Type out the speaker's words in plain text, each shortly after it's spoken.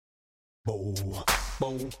Bow,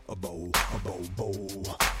 bow, a bow, a bow, bow,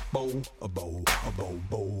 bow, a bow, a bow, bow,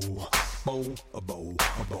 bow, a bow, a bow,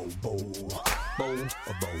 bow, bow, a bow,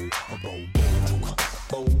 a bow, bow,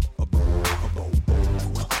 a bow, a bow,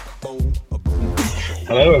 bow, a bow.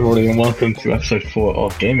 Hello, everybody, and welcome to episode 4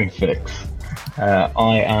 of Gaming Fix.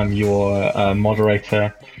 I am your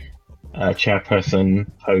moderator, chairperson,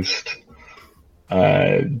 host,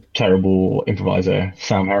 terrible improviser,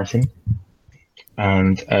 Sam Harrison.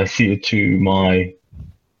 And seated to my,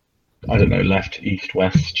 left, east,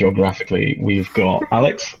 west, geographically, we've got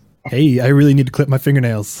Alex. Hey, I really need to clip my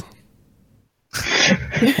fingernails.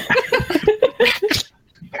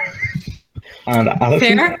 And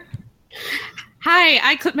Alison. Fair. Hi,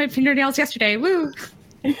 I clipped my fingernails yesterday. Woo!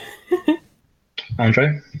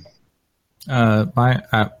 Andre.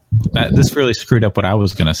 This really screwed up what I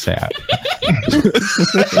was going to say.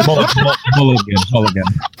 Mulligan.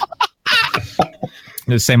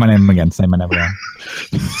 Just say my name again.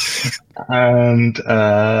 And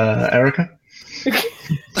Erica.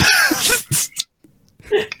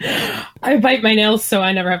 I bite my nails so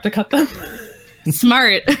I never have to cut them.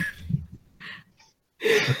 Smart.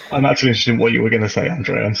 I'm actually interested in what you were going to say,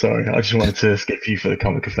 Andre. I'm sorry. I just wanted to skip you for the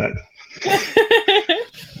comic effect.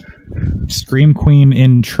 Scream Queen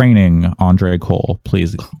in training, Andre Cole.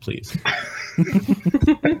 Please.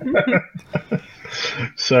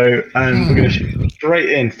 So, we're going to shoot straight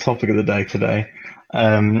into the topic of the day today.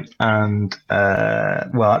 Well,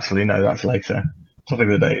 actually, no, that's later. Topic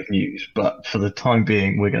of the day is news, but for the time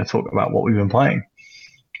being, we're going to talk about what we've been playing.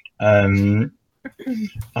 I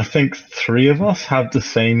think 3 of us have the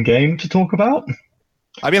same game to talk about.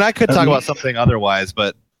 I mean, I could talk about something otherwise,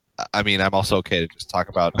 but I mean, I'm also okay to just talk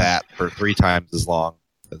about that for 3 times as long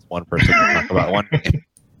as one person can talk about one game.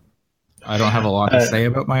 I don't have a lot to say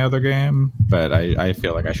about my other game, but I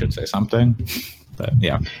feel like I should say something. But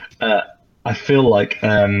yeah. I feel like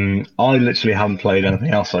I literally haven't played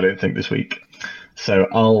anything else, I don't think, this week. So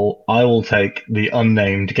I will take the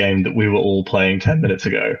unnamed game that we were all playing 10 minutes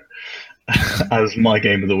ago as my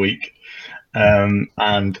game of the week. And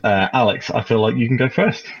Alex, I feel like you can go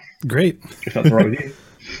first. Great. If that's all right with you.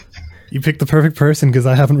 You picked the perfect person because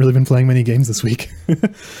I haven't really been playing many games this week.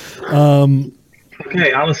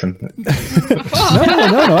 Okay, Alison. No.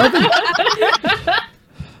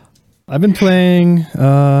 I've been playing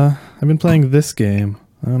this game.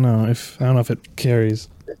 I don't know if it carries.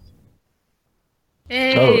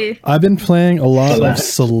 Hey. I've been playing a lot of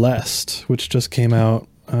Celeste, which just came out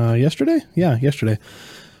yesterday. Yeah, yesterday.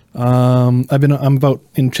 I'm about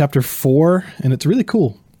in chapter 4, and it's really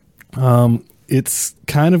cool. It's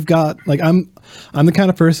kind of got like I'm the kind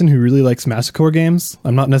of person who really likes Masocore games.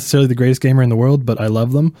 I'm not necessarily the greatest gamer in the world, but I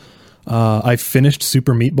love them. I finished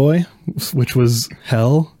Super Meat Boy, which was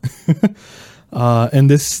hell. And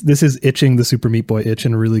this is itching the Super Meat Boy itch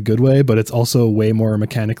in a really good way, but it's also way more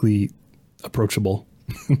mechanically approachable.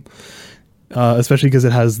 Especially because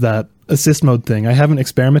it has that assist mode thing. I haven't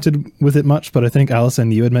experimented with it much, but I think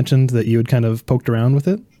Alison, you had mentioned that you had kind of poked around with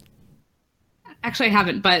it. Actually, I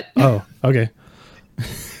haven't, but... Oh, okay.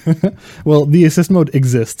 Well, the assist mode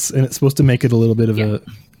exists, and it's supposed to make it a little bit of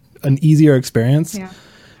an easier experience,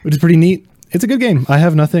 which is pretty neat. It's a good game. I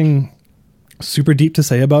have nothing super deep to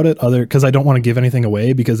say about it, because I don't want to give anything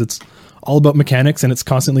away, because it's all about mechanics, and it's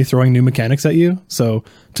constantly throwing new mechanics at you. So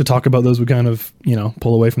to talk about those would kind of,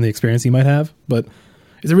 pull away from the experience you might have. But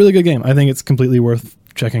it's a really good game. I think it's completely worth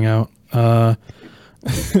checking out.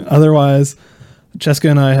 Otherwise, Cheska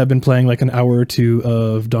and I have been playing like an hour or 2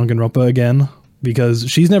 of Danganronpa again, because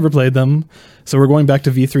she's never played them. So we're going back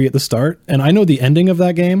to V3 at the start, and I know the ending of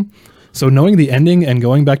that game. So knowing the ending and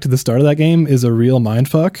going back to the start of that game is a real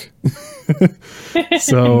mindfuck.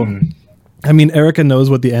 So, I mean, Erica knows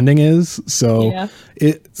what the ending is. So,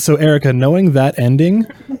 So Erica, knowing that ending,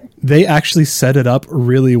 they actually set it up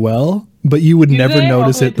really well, but you would never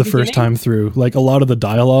notice it the first time through. Like, a lot of the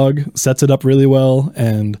dialogue sets it up really well,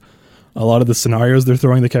 and a lot of the scenarios they're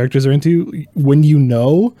throwing the characters are into, when you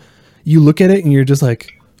look at it and you're just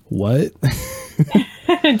like, what?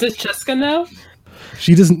 Does Cheska know?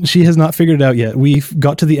 She has not figured it out yet. We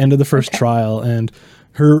got to the end of the first trial, and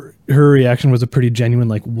her reaction was a pretty genuine,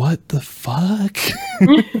 like, what the fuck?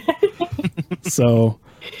 So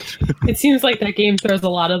it seems like that game throws a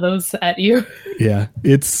lot of those at you. Yeah,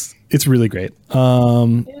 it's really great.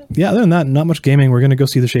 Other than that, not much gaming. We're gonna go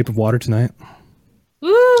see The Shape of Water tonight.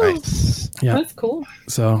 Woo! Nice. Yeah, that's cool.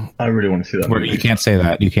 So I really want to see that. You can't say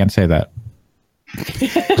that.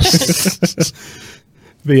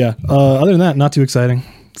 But yeah, other than that, not too exciting.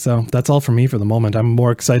 So that's all for me for the moment. I'm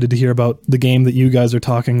more excited to hear about the game that you guys are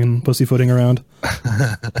talking and pussyfooting around.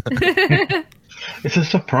 It's a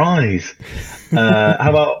surprise. How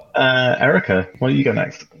about Erica? Why don't you go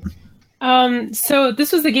next? So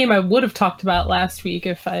this was the game I would have talked about last week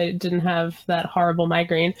if I didn't have that horrible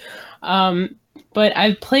migraine. But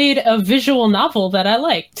I played a visual novel that I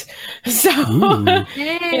liked. So,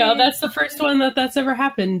 that's the first one that's ever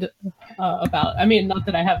happened about. I mean, not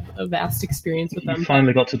that I have a vast experience with them. You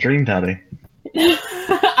finally got to Dream Daddy.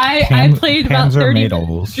 I played about 30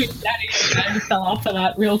 minutes Dream Daddy and I fell off of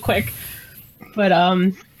that real quick. But,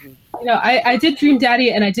 I did Dream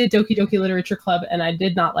Daddy and I did Doki Doki Literature Club, and I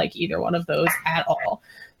did not like either one of those at all.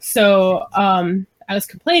 So I was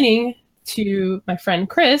complaining to my friend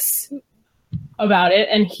Chris about it,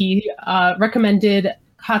 and he recommended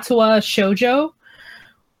Hatawa Shoujo,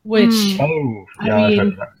 which I've heard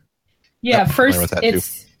of that. First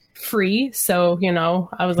it's free, so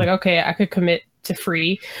I was like, okay, I could commit to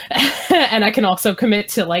free, and I can also commit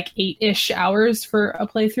to like 8-ish hours for a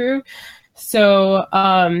playthrough. So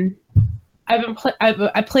I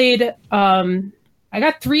played. I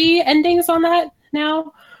got 3 endings on that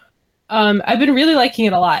now. I've been really liking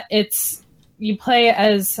it a lot. You play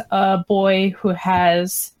as a boy who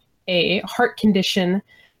has a heart condition.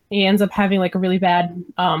 He ends up having like a really bad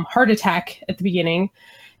heart attack at the beginning.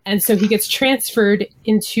 And so he gets transferred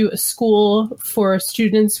into a school for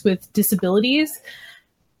students with disabilities.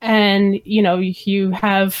 And, you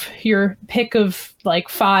have your pick of like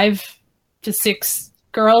 5 to 6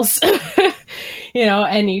 girls,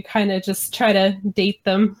 and you kind of just try to date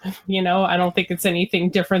them. I don't think it's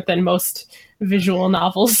anything different than most visual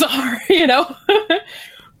novels are,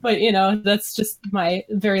 but that's just my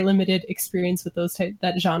very limited experience with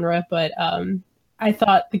that genre. But I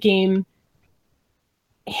thought the game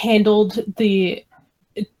handled the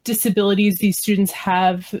disabilities these students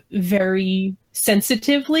have very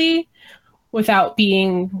sensitively, without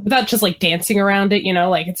just like dancing around it,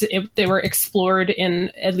 like they were explored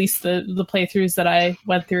in at least the playthroughs that I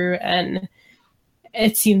went through, and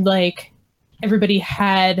it seemed like everybody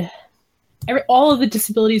had all of the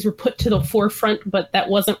disabilities were put to the forefront, but that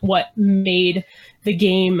wasn't what made the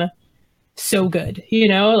game so good.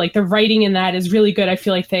 Like the writing in that is really good. I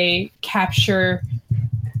feel like they capture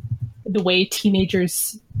the way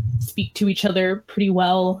teenagers speak to each other pretty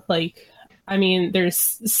well. Like, I mean, there's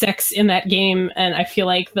sex in that game, and I feel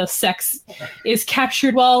like the sex is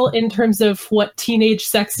captured well in terms of what teenage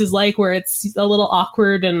sex is like, where it's a little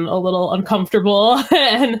awkward and a little uncomfortable.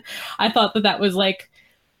 And I thought that was like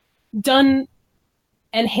done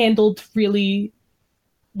and handled really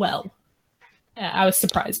well. I was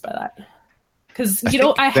surprised by that. Because,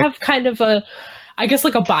 I have kind of a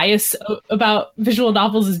bias about visual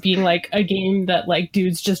novels as being like a game that like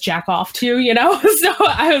dudes just jack off to, So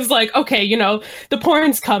I was like, okay, the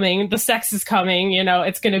porn's coming, the sex is coming,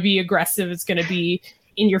 it's going to be aggressive, it's going to be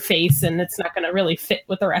in your face, and it's not going to really fit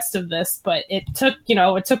with the rest of this. But it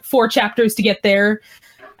took 4 chapters to get there,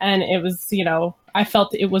 and it was, I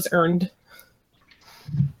felt it was earned.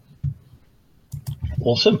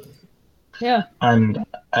 Awesome. Yeah. And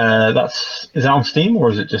is it on Steam or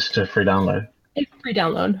is it just a free download? It's free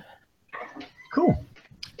download. Cool.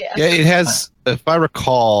 Yeah, it has, if I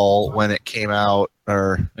recall, when it came out,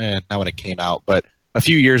 or not when it came out, but a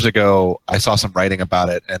few years ago, I saw some writing about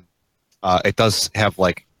it, and it does have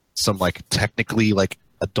like some like technically like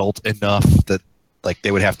adult enough that like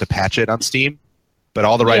they would have to patch it on Steam. But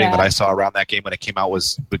all the writing that I saw around that game when it came out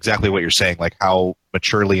was exactly what you're saying, like how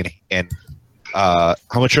maturely and how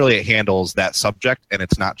maturely it handles that subject, and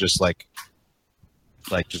it's not just like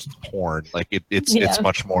just porn. Like it's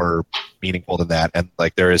much more meaningful than that, and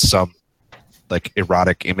like there is some like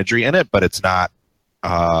erotic imagery in it, but it's not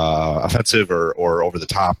offensive or over the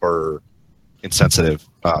top or insensitive,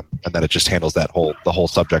 and that it just handles the whole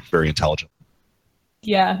subject very intelligently.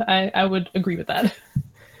 Yeah, I would agree with that.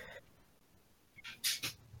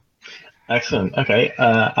 Excellent. Okay,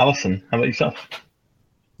 Alison, how about yourself?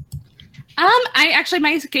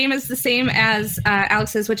 My game is the same as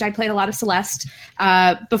Alex's, which I played a lot of Celeste.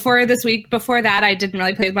 Before this week, before that, I didn't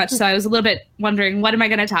really play much, so I was a little bit wondering, what am I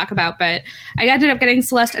going to talk about? But I ended up getting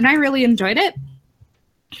Celeste, and I really enjoyed it.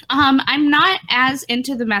 I'm not as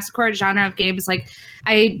into the massacre genre of games. Like,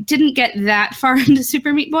 I didn't get that far into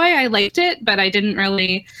Super Meat Boy. I liked it, but I didn't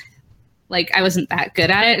really... I wasn't that good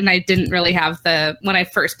at it, and I didn't really have when I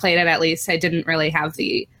first played it, at least, I didn't really have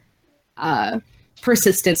the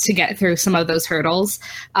persistence to get through some of those hurdles.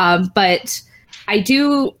 But I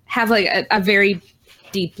do have a very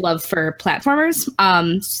deep love for platformers.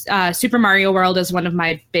 Super Mario World is one of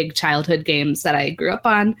my big childhood games that I grew up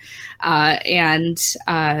on. And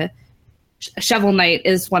Shovel Knight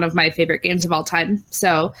is one of my favorite games of all time.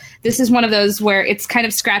 So this is one of those where it's kind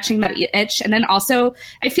of scratching that itch. And then also,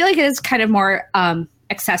 I feel like it is kind of more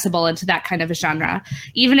accessible into that kind of a genre.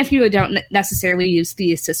 Even if you don't necessarily use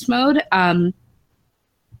the assist mode,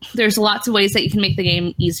 there's lots of ways that you can make the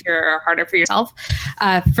game easier or harder for yourself.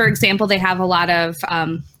 For example, they have a lot of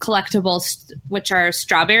collectibles, which are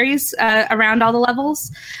strawberries around all the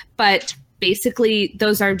levels. But basically,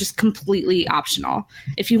 those are just completely optional.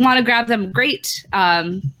 If you want to grab them, great.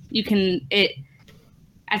 You can.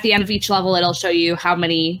 At the end of each level, it'll show you how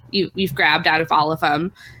many you've grabbed out of all of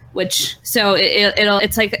them. It's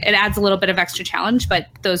like it adds a little bit of extra challenge, but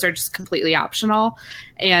those are just completely optional.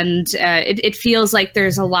 And it feels like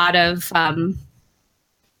there's a lot of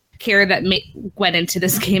care that went into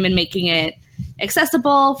this game and making it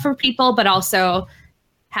accessible for people, but also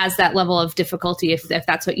has that level of difficulty if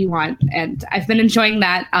that's what you want. And I've been enjoying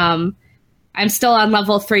that. I'm still on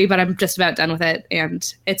level 3, but I'm just about done with it.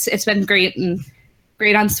 And it's been great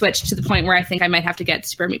on Switch, to the point where I think I might have to get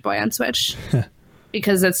Super Meat Boy on Switch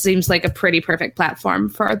because it seems like a pretty perfect platform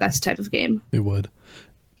for this type of game. It would.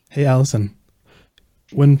 Hey, Allison,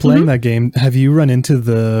 when playing that game, have you run into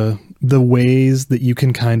the ways that you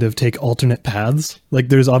can kind of take alternate paths? Like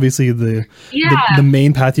there's obviously the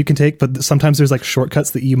main path you can take, but sometimes there's like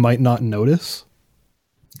shortcuts that you might not notice.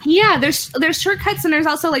 Yeah, there's shortcuts, and there's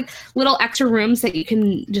also like little extra rooms that you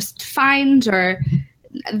can just find, or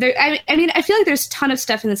I mean, I feel like there's a ton of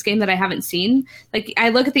stuff in this game that I haven't seen. Like I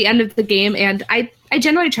look at the end of the game, and I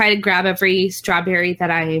generally try to grab every strawberry that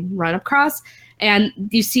I run across, and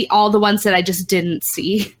you see all the ones that I just didn't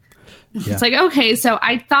see. Yeah. It's like, okay, so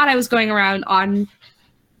I thought I was going around on,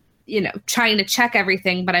 trying to check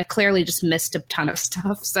everything, but I clearly just missed a ton of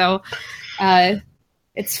stuff. So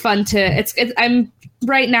it's fun I'm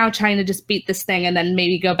right now trying to just beat this thing and then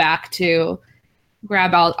maybe go back to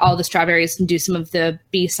grab all the strawberries and do some of the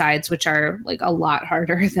B-sides, which are like a lot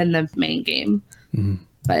harder than the main game. Mm-hmm.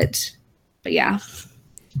 But yeah.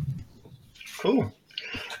 Cool.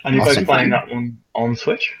 And you're both playing that one on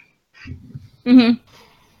Switch? Mm-hmm.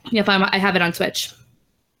 Yep, I have it on Switch.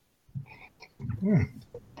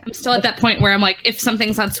 I'm still at that point where I'm like, if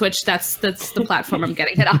something's on Switch, that's the platform I'm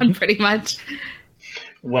getting it on, pretty much.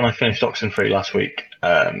 When I finished Oxenfree last week,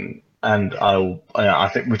 and I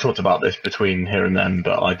think we talked about this between here and then,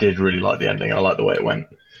 but I did really like the ending. I like the way it went.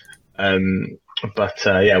 But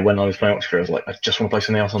when I was playing Oxenfree, I was like, I just want to play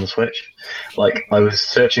something else on the Switch. Like, I was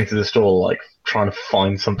searching through the store, like, trying to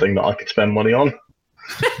find something that I could spend money on.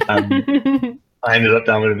 I ended up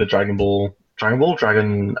downloading the Dragon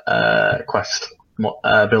Quest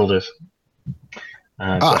builders.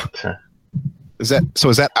 Is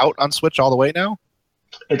that out on Switch all the way now?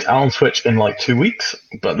 It's out on Switch in like 2 weeks,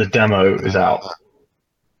 but the demo is out.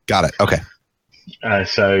 Got it. Okay.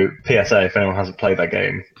 So PSA, if anyone hasn't played that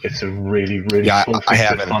game, it's a really, really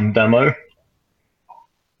fun demo.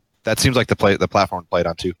 That seems like the platform played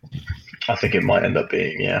on too. I think it might end up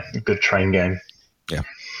being a good train game. Yeah.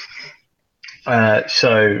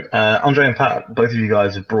 So Andre and Pat, both of you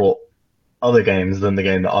guys have brought other games than the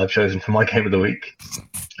game that I've chosen for my game of the week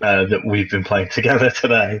that we've been playing together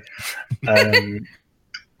today.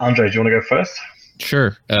 Andre, do you want to go first?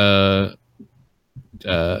 Sure. I'm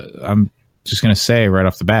just going to say right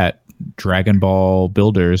off the bat, Dragon Ball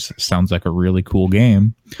Builders sounds like a really cool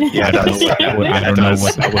game. Yeah, it does. I don't know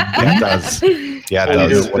what that would be. It does. Yeah, it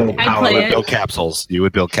does. You would build capsules. You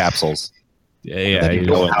would build capsules. Yeah, you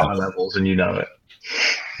build power levels, and you know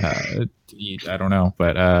it. I don't know,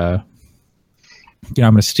 but I'm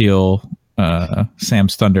going to steal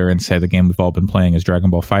Sam's thunder and say the game we've all been playing is Dragon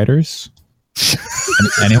Ball Fighters.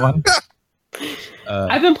 Anyone?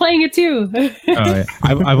 I've been playing it too.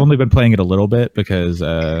 I've only been playing it a little bit because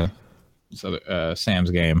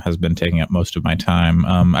Sam's game has been taking up most of my time.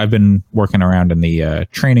 I've been working around in the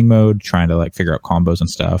training mode, trying to like figure out combos and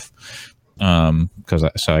stuff,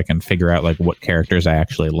 so I can figure out like what characters I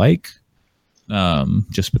actually like.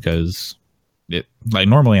 Just because it like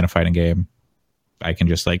normally in a fighting game, I can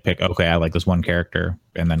just like pick, okay, I like this one character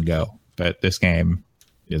and then go. But this game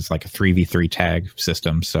is like a 3v3 tag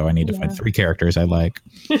system, so I need to find 3 characters I like.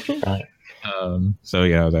 Right.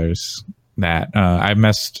 So there's that. I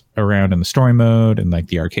messed around in the story mode and like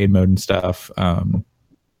the arcade mode and stuff.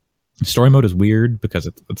 Story mode is weird because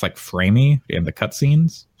it's like framey in the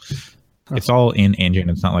cutscenes. It's all in engine.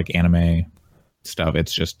 It's not like anime stuff.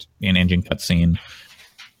 It's just in engine cutscene.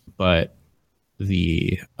 But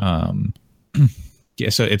the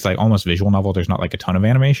so it's like almost visual novel. There's not like a ton of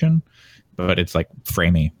animation, but it's like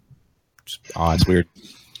framey. It's odd. It's weird.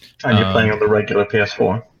 And you're playing on the regular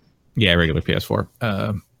PS4? Yeah, regular PS4.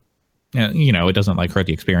 it doesn't like hurt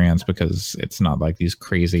the experience because it's not like these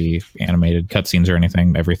crazy animated cutscenes or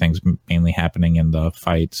anything. Everything's mainly happening in the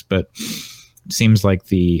fights, but it seems like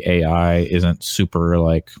the AI isn't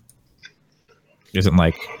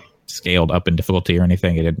scaled up in difficulty or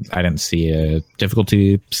anything. I didn't see a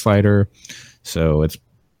difficulty slider, so it's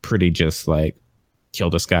pretty just like kill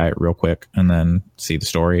this guy real quick and then see the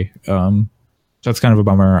story. So that's kind of a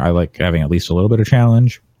bummer. I like having at least a little bit of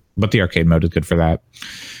challenge, but the arcade mode is good for that.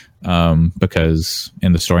 Because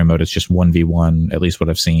in the story mode, it's just 1v1, at least what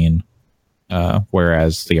I've seen.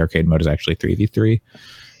 Whereas the arcade mode is actually 3v3.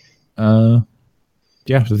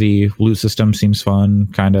 The loot system seems fun.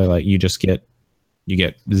 Kind of like you get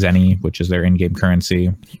Zenny, which is their in-game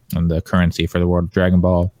currency and the currency for the world of Dragon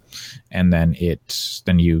Ball. And then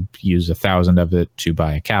you use 1,000 of it to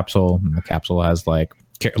buy a capsule. And the capsule has like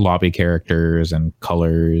lobby characters and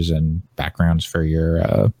colors and backgrounds for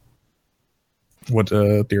your,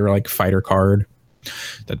 your like fighter card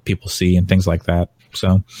that people see and things like that.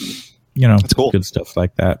 So, That's cool. Good stuff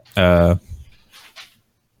like that.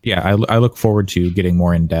 I look forward to getting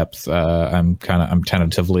more in depth. I'm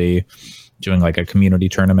tentatively doing like a community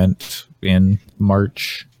tournament in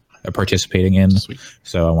March, participating in. Sweet.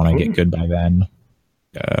 So I want to get good by then.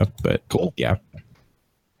 But cool. Yeah.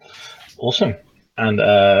 Awesome. And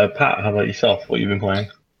Pat, how about yourself? What you've been playing?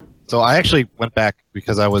 So I actually went back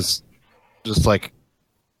because I was just like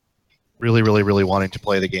really, really, really wanting to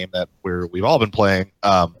play the game that we've all been playing.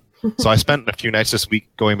 So I spent a few nights this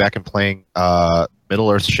week going back and playing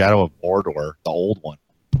Middle-earth: Shadow of Mordor, the old one,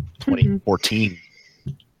 2014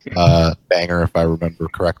 banger, if I remember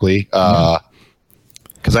correctly.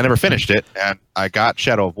 Because I never finished it, and I got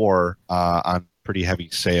Shadow of War on pretty heavy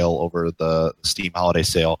sale over the Steam holiday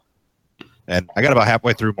sale. And I got about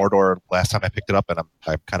halfway through Mordor last time I picked it up, and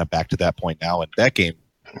I'm kind of back to that point now. And that game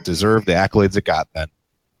deserved the accolades it got then.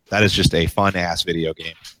 That is just a fun-ass video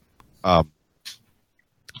game.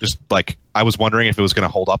 Just like, I was wondering if it was going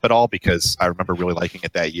to hold up at all, because I remember really liking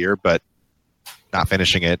it that year, but not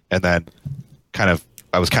finishing it. And then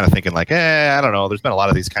I was kind of thinking like, I don't know. There's been a lot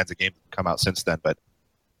of these kinds of games come out since then, but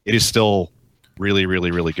it is still really,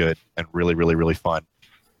 really, really good and really, really, really fun.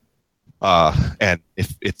 And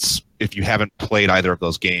if you haven't played either of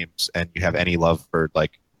those games and you have any love for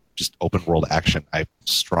like just open world action, I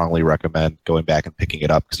strongly recommend going back and picking it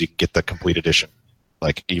up, because you can get the complete edition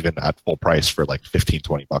like even at full price for like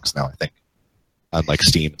 $15-20 now, I think, on like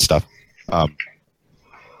Steam and stuff. And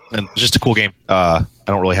just a cool game. I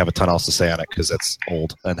don't really have a ton else to say on it because it's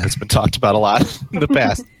old and has been talked about a lot in the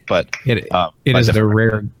past. But it is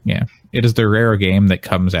the rare game that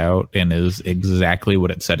comes out and is exactly what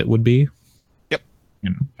it said it would be. Yep.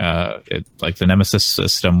 Like the Nemesis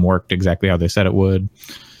system worked exactly how they said it would,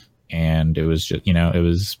 and it was just it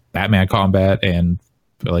was Batman combat and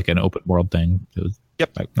like an open world thing. It was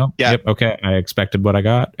okay. I expected what I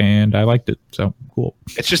got and I liked it. So cool.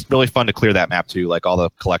 It's just really fun to clear that map too. Like all the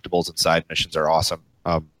collectibles and side missions are awesome.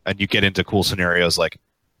 And you get into cool scenarios like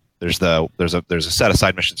there's a set of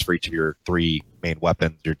side missions for each of your 3 main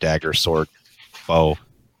weapons, your dagger, sword, bow.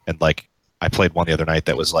 And like I played one the other night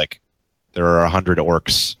that was like there are 100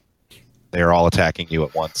 orcs. They are all attacking you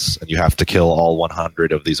at once, and you have to kill all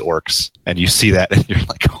 100 of these orcs. And you see that and you're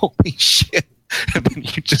like, holy shit. And then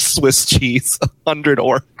you just Swiss cheese 100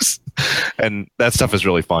 orcs, and that stuff is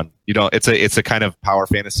really fun. It's a kind of power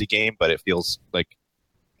fantasy game, but it feels like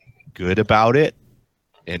good about it,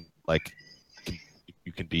 and like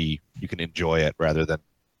you can enjoy it rather than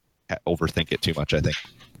overthink it too much. I think,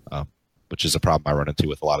 which is a problem I run into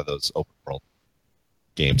with a lot of those open world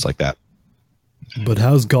games like that. But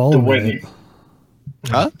how's Gollum in it?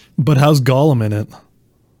 Huh? But how's Gollum in it?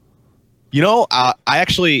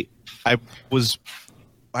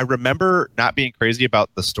 I remember not being crazy about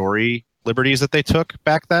the story liberties that they took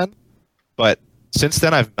back then, but since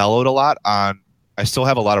then I've mellowed a lot on. I still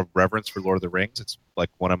have a lot of reverence for Lord of the Rings. It's like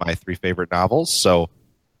one of my 3 favorite novels, so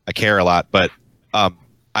I care a lot. But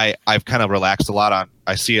I've kind of relaxed a lot on.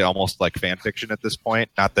 I see it almost like fan fiction at this point.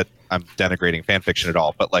 Not that I'm denigrating fan fiction at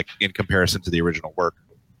all, but like in comparison to the original work,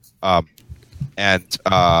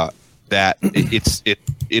 that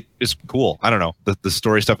it is cool. I don't know. The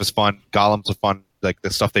story stuff is fun. Gollum's a fun, like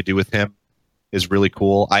the stuff they do with him is really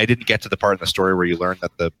cool. I didn't get to the part in the story where you learn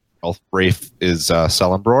that the elf Wraith is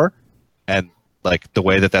Celebrimbor, and like the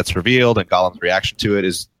way that that's revealed and Gollum's reaction to it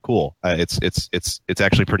is cool. It's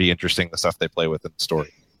actually pretty interesting, the stuff they play with in the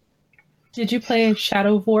story. Did you play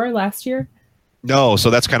Shadow of War last year? No, so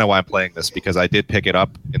that's kind of why I'm playing this, because I did pick it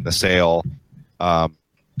up in the sale.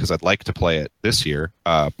 Because I'd like to play it this year,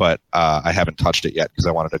 but I haven't touched it yet because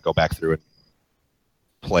I wanted to go back through and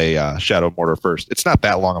play Shadow of Mordor first. It's not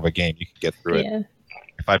that long of a game. You can get through it. Yeah.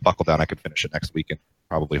 If I buckle down, I could finish it next week and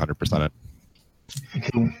probably 100% it.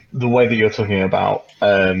 The way that you're talking about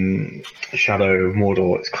Shadow of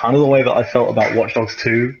Mordor, it's kind of the way that I felt about Watch Dogs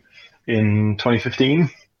 2 in 2015.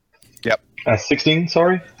 Yep. 16,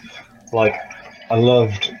 sorry. Like, I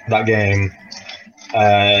loved that game.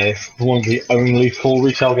 It's one of the only full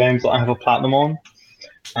retail games that I have a platinum on.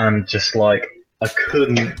 And just like, I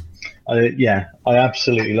couldn't. I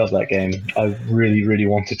absolutely love that game. I really, really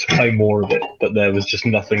wanted to play more of it, but there was just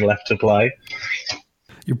nothing left to play.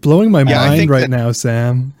 You're blowing my I mind think right now,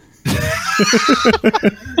 Sam.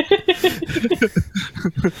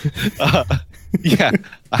 Yeah,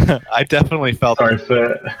 I definitely felt. Sorry,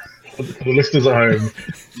 for the listeners at home,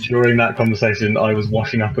 during that conversation, I was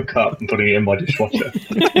washing up a cup and putting it in my dishwasher.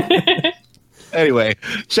 Anyway,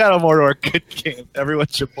 Shadow of Mordor, good game. Everyone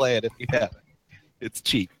should play it if you haven't. It's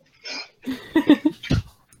cheap.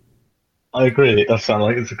 I agree. It does sound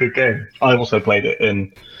like it's a good game. I also played it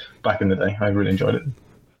back in the day. I really enjoyed it.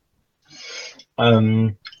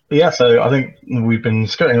 So I think we've been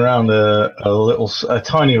skirting around a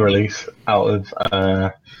tiny release out of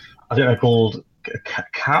I think they're called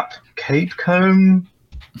Catacomb.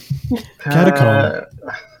 Catacomb.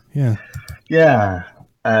 Yeah. Yeah.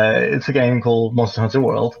 It's a game called Monster Hunter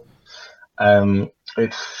World.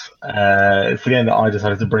 It's the game that I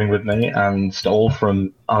decided to bring with me and stole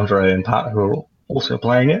from Andre and Pat, who are also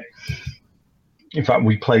playing it. In fact,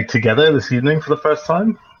 we played together this evening for the first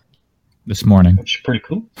time. This morning. Which is pretty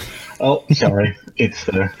cool. Oh, sorry. It's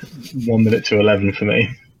 1 minute to 11 for me.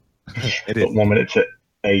 It is. But 1 minute to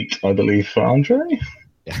 8, I believe, for Andre.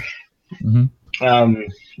 Yeah. Mm-hmm.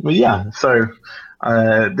 But yeah, so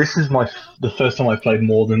this is the first time I've played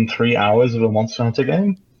more than 3 hours of a Monster Hunter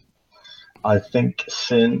game. I think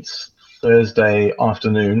since Thursday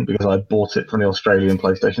afternoon, because I bought it from the Australian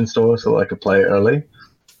PlayStation Store so that I could play it early.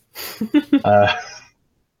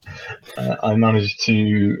 I managed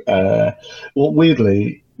to,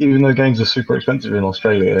 weirdly, even though games are super expensive in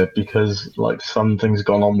Australia, because like some things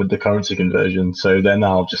gone on with the currency conversion, so they're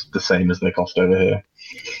now just the same as they cost over here.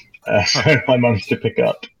 So I managed to pick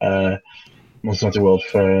up Monster Hunter World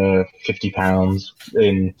for £50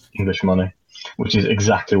 in English money, which is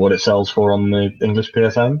exactly what it sells for on the English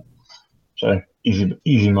PSN. So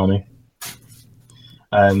easy money.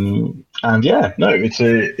 And yeah, no, it's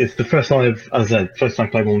the first time as I said, I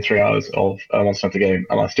played more than 3 hours of a Monster Hunter game,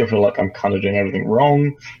 and I still feel like I'm kind of doing everything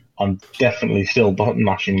wrong. I'm definitely still button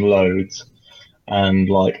mashing loads, and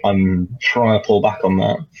like I'm trying to pull back on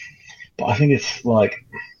that. But I think it's like,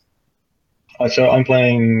 so I'm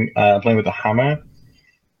playing with the hammer.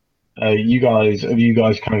 Are you guys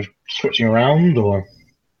kind of switching around, or?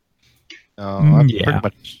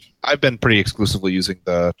 I've been pretty exclusively using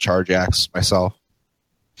the charge axe myself.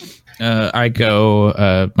 I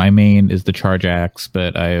go. My main is the charge axe,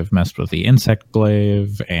 but I have messed with the insect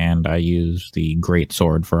glaive, and I use the great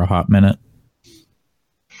sword for a hot minute.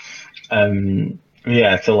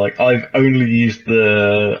 Yeah, so like I've only used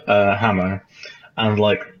the hammer, and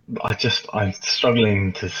like I'm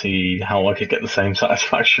struggling to see how I could get the same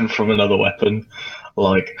satisfaction from another weapon.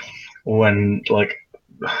 Like when like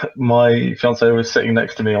my fiance was sitting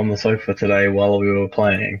next to me on the sofa today while we were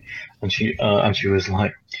playing, and she was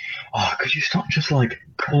like, "Oh, could you stop just like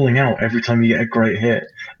calling out every time you get a great hit?"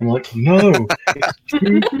 I'm like, "No, it's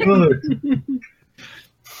too good."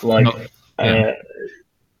 Like, yeah.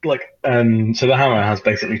 So the hammer has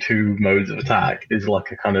basically 2 modes of attack. Is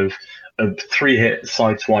like a kind of a 3-hit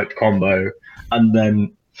side swipe combo, and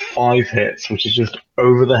then 5 hits, which is just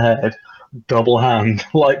over the head, double hand,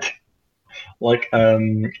 like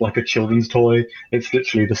a children's toy. It's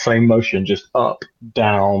literally the same motion, just up,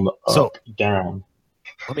 down, up, down.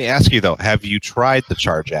 Let me ask you though, have you tried the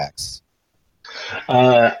charge axe?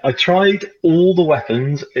 I tried all the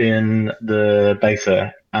weapons in the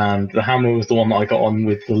beta, and the hammer was the one that I got on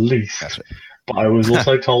with the least. Gotcha. But I was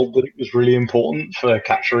also told that it was really important for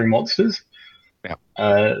capturing monsters. Yeah.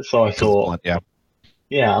 So I thought,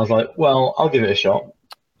 yeah, I was like, well, I'll give it a shot.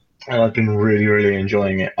 And I've been really, really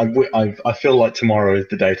enjoying it. I feel like tomorrow is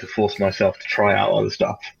the day to force myself to try out other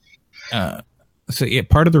stuff. So yeah,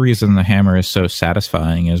 part of the reason the hammer is so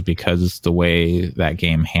satisfying is because the way that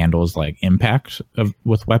game handles like impact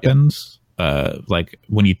with weapons. Like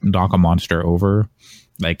when you knock a monster over,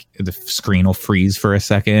 like the screen will freeze for a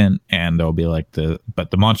second, and there'll be like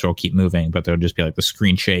but the monster will keep moving, but there'll just be like the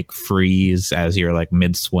screen shake, freeze as you're like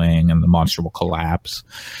mid swing, and the monster will collapse.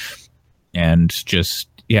 And just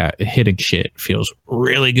hitting shit feels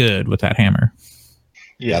really good with that hammer.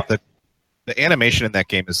 Yeah, the animation in that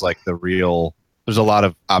game is like the real there's a lot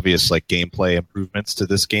of obvious like gameplay improvements to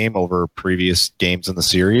this game over previous games in the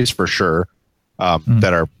series for sure,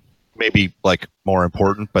 that are maybe like more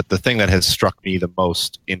important. But the thing that has struck me the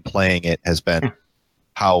most in playing it has been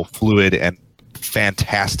how fluid and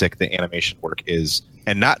fantastic the animation work is,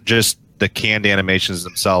 and not just the canned animations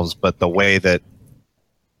themselves, but the way that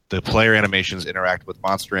the player animations interact with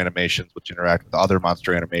monster animations, which interact with other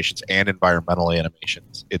monster animations and environmental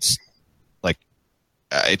animations. It's like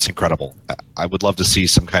it's incredible. I would love to see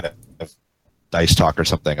some kind of dice talk or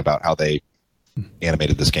something about how they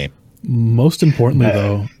animated this game. Most importantly,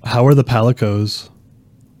 though, how are the Palicos?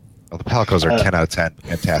 Well, the Palicos are 10 out of 10.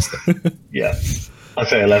 Fantastic. Yeah. I'd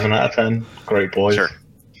say 11 out of 10. Great boys. Sure.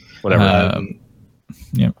 Whatever.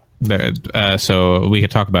 Yeah. So we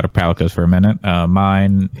could talk about Palicos for a minute.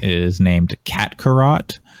 Mine is named Cat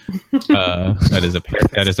Karot.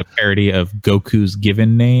 That is a parody of Goku's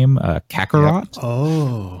given name, Kakarot. Yep.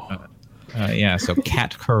 Oh. So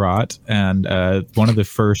Cat Karot, and one of the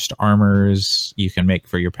first armors you can make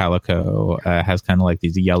for your Palico has kind of like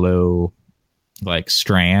these yellow like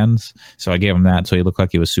strands. So I gave him that so he looked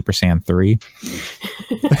like he was Super Saiyan 3.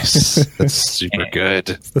 That's super good.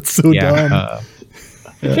 That's so dumb.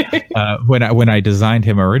 When I designed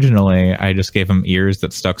him originally, I just gave him ears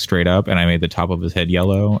that stuck straight up, and I made the top of his head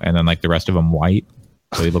yellow, and then like the rest of him white,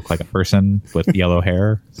 so he looked like a person with yellow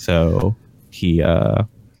hair. So he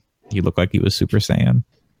looked like he was Super Saiyan.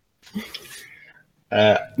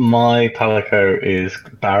 My Palico is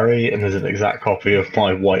Barry, and there's an exact copy of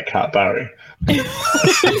my white cat Barry.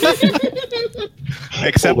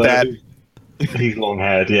 Except that he's long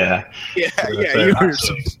haired. Yeah. Yeah. You were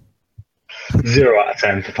 0 out of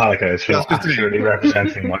 10 for Palicos for accurately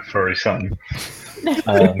representing my furry son.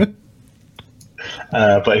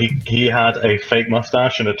 But he had a fake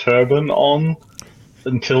mustache and a turban on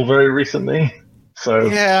until very recently. So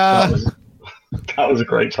yeah, that was a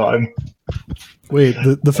great time. Wait,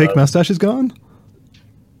 the fake mustache is gone?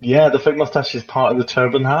 Yeah, the fake mustache is part of the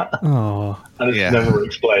turban hat. Oh. And it's never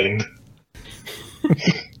explained.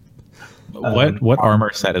 What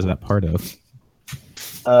armor set is that part of?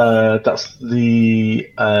 That's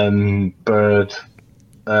the bird,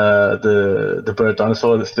 the bird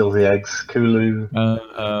dinosaur that steals the eggs. Kulu.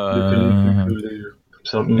 Kulu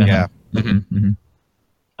something. Yeah. Mm-hmm, mm-hmm.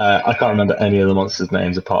 I can't remember any of the monsters'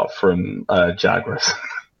 names apart from Jagras.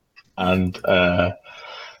 And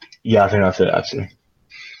yeah, I think that's it actually.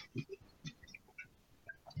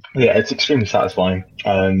 Yeah, it's extremely satisfying.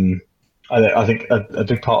 I think a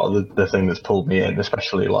big part of the thing that's pulled me in,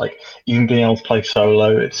 especially like even being able to play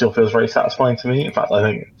solo, it still feels very satisfying to me. In fact, I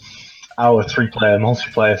think our 3-player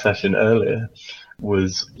multiplayer session earlier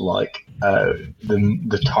was like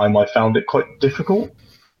the time I found it quite difficult.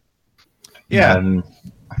 Yeah.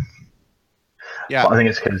 Yeah. But I think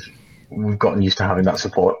it's because we've gotten used to having that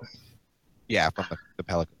support. Yeah, from the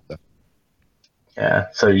Pelican stuff. Yeah,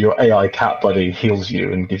 so your AI cat buddy heals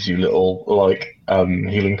you and gives you little like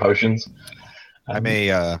healing potions. I may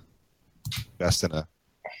invest in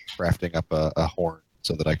crafting up a horn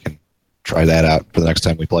so that I can try that out for the next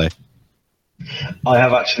time we play. I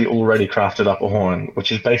have actually already crafted up a horn,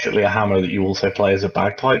 which is basically a hammer that you also play as a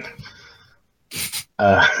bagpipe.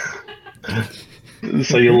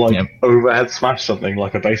 So you'll like overhead smash something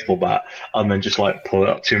like a baseball bat, and then just like pull it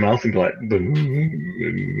up to your mouth and go like. Boom, boom,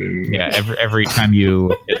 boom. Yeah, every time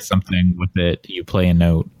you hit something with it, you play a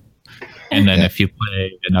note, and then if you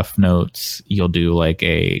play enough notes, you'll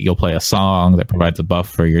play a song that provides a buff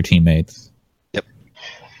for your teammates. Yep,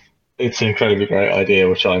 it's an incredibly great idea,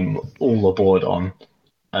 which I'm all aboard on.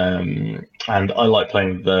 And I like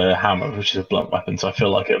playing the hammer, which is a blunt weapon, so I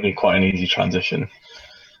feel like it'll be quite an easy transition.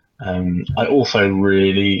 I also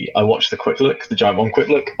I watched the Giant Bomb quick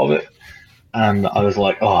look of it, and I was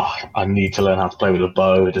like, oh, I need to learn how to play with a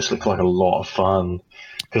bow. It just looks like a lot of fun.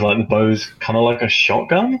 Because like the bow's kind of like a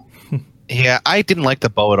shotgun. Yeah, I didn't like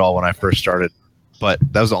the bow at all when I first started, but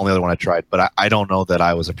that was the only other one I tried. But I don't know that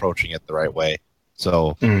I was approaching it the right way.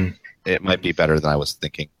 So it might be better than I was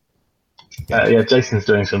thinking. Yeah, Jason's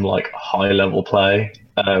doing some like high level play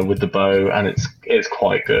with the bow, and it's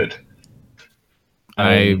quite good.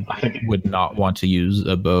 I would not want to use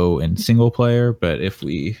a bow in single player, but if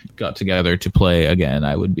we got together to play again,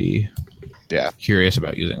 I would be curious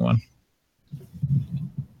about using one.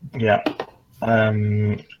 Yeah.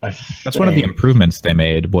 That's one of the improvements they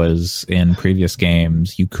made was in previous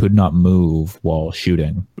games, you could not move while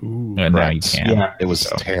shooting. Ooh, and now you can. Yeah, it was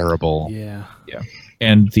terrible. Yeah. Yeah.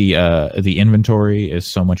 And the inventory is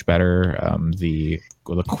so much better. The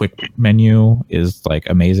quick menu is like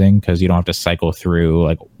amazing because you don't have to cycle through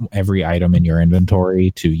like every item in your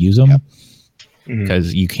inventory to use them.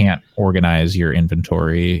 because you can't organize your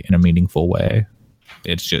inventory in a meaningful way.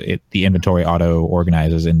 It's just the inventory auto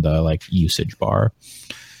organizes in the like usage bar.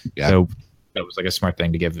 Yeah. So that was like a smart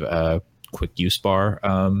thing to give a quick use bar.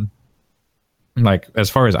 Like as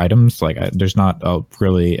far as items, like there's not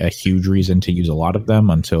really a huge reason to use a lot of them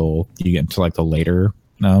until you get into like the later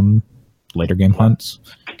game hunts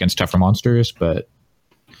against tougher monsters. But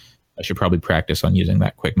I should probably practice on using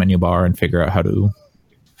that quick menu bar and figure out how to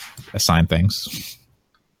assign things.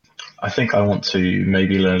 I think I want to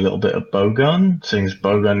maybe learn a little bit of bowgun, since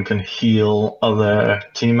bowgun can heal other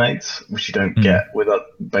teammates, which you don't get with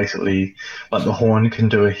basically like the horn can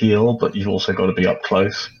do a heal, but you've also got to be up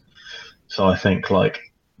close. So I think like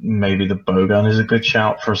maybe the bowgun is a good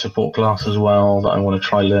shout for a support class as well that I want to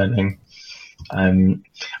try learning. I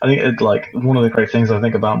think like one of the great things I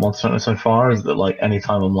think about Monster Hunter so far is that like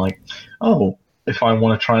anytime I'm like, oh, if I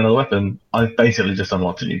want to try another weapon, I've basically just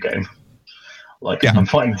unlocked a new game. Like I'm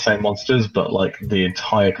fighting the same monsters, but like the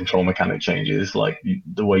entire control mechanic changes. Like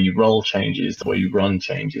the way you roll changes, the way you run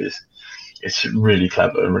changes. It's really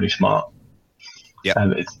clever and really smart. Yeah,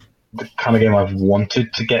 and it's the kind of game I've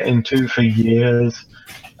wanted to get into for years,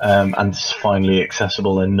 and it's finally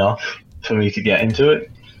accessible enough for me to get into it.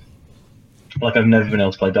 Like I've never been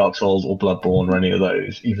able to play Dark Souls or Bloodborne or any of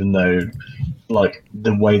those, even though like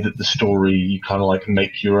the way that the story, you kind of like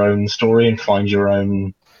make your own story and find your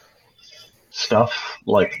own stuff,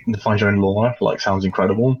 like find your own lore, like sounds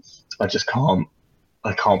incredible. I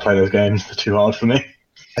can't play those games. They're too hard for me.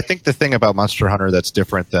 I think the thing about Monster Hunter that's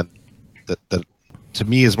different than that to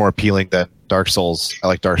me is more appealing than Dark Souls. I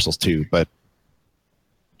like Dark Souls too, but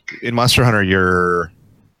in Monster Hunter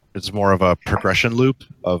it's more of a progression loop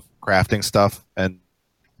of crafting stuff and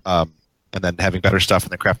then having better stuff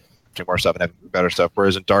and then crafting more stuff and having better stuff.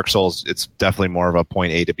 Whereas in Dark Souls, it's definitely more of a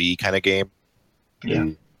point A to B kind of game. Yeah.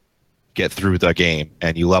 You get through the game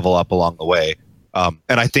and you level up along the way. And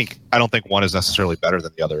I don't think one is necessarily better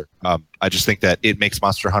than the other. I just think that it makes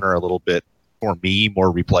Monster Hunter a little bit, for me,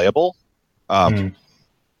 more replayable.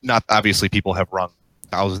 Not obviously people have run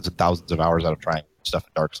thousands and thousands of hours out of trying stuff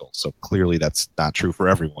in Dark Souls, so clearly that's not true for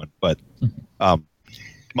everyone. But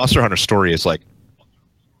Monster Hunter story is like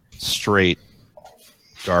straight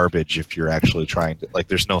garbage if you're actually trying to, like,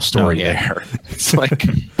 there's no story there. It's like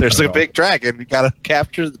there's a big dragon, you gotta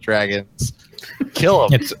capture the dragons, kill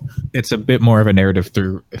them. It's a bit more of a narrative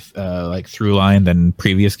through line than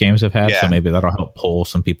previous games have had, so maybe that'll help pull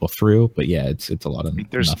some people through. But yeah, it's a lot of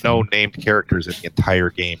there's nothing. no named characters in the entire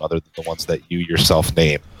game other than the ones that you yourself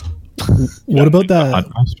name. What about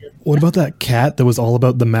that cat that was all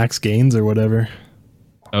about the max gains or whatever?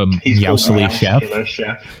 Meowscles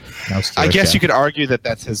Chef. I guess you could argue that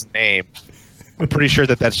that's his name. I'm pretty sure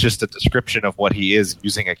that that's just a description of what he is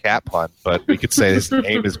using a cat pun, but we could say his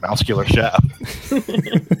name is Muscular Chef.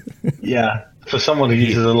 Yeah, for someone who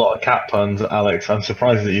uses a lot of cat puns, Alex, I'm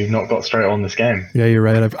surprised that you've not got straight on this game. Yeah, you're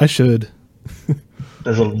right. I should.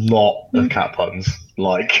 There's a lot of cat puns.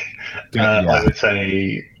 Like, I would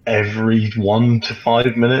say every 1 to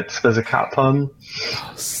 5 minutes there's a cat pun.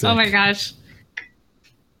 Oh my gosh.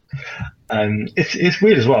 And it's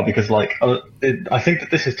weird as well because like I think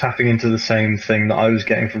that this is tapping into the same thing that I was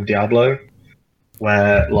getting from Diablo,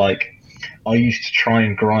 where like I used to try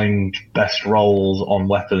and grind best rolls on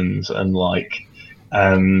weapons and I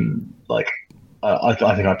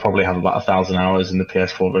think I probably have about 1,000 hours in the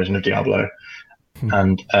PS4 version of Diablo,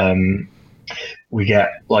 and we get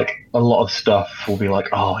like a lot of stuff will be like,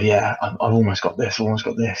 oh yeah, I've almost got this,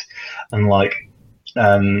 and like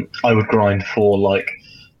I would grind for like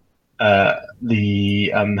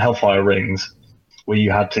the Hellfire rings, where you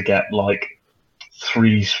had to get like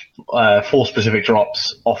 4 specific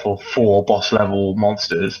drops off of 4 boss level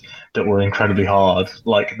monsters that were incredibly hard.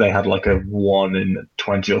 Like they had like a 1 in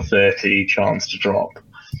 20 or 30 chance to drop,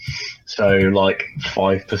 so like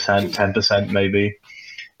 5%, 10% maybe.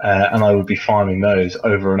 And I would be farming those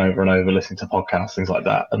over and over and over, listening to podcasts, things like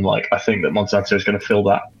that. And like I think that Monster Hunter is going to fill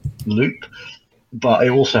that loop, but it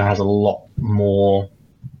also has a lot more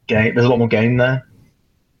game. There's a lot more game there.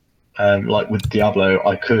 Like with Diablo,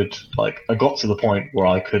 I got to the point where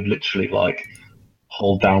I could literally like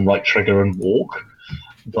hold down right trigger and walk,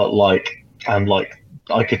 but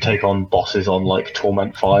I could take on bosses on like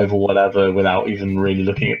Torment 5 or whatever without even really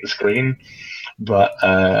looking at the screen. But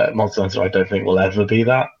Monster Hunter, I don't think will ever be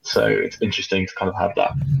that. So it's interesting to kind of have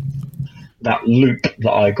that loop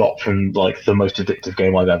that I got from like the most addictive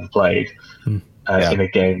game I've ever played in a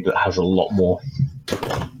game that has a lot more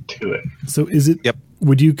to it. So is it? Yep.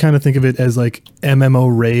 Would you kind of think of it as like MMO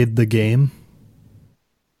Raid the game?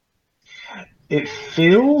 It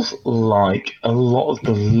feels like a lot of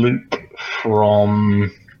the loop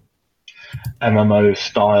from MMO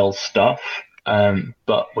style stuff,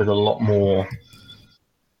 but with a lot more.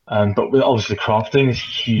 But with obviously crafting is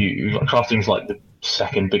huge. Like, crafting is like the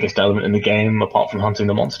second biggest element in the game, apart from hunting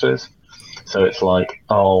the monsters. So it's like,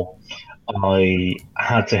 oh, I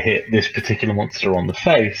had to hit this particular monster on the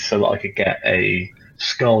face so that I could get a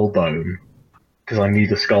skull bone, because I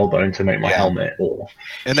need a skull bone to make my helmet, or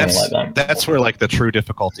and something like that. That's where like the true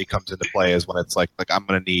difficulty comes into play, is when it's like I'm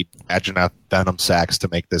going to need Agennath venom sacs to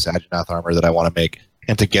make this Agennath armor that I want to make.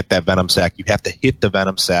 And to get that venom sac, you have to hit the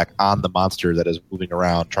venom sac on the monster that is moving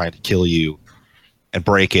around trying to kill you, and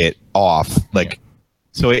break it off. Like,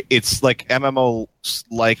 so it's like MMO,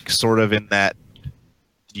 like sort of in that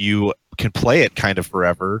you can play it kind of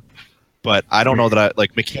forever, but I don't know that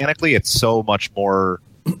like mechanically it's so much more.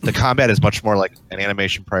 The combat is much more like an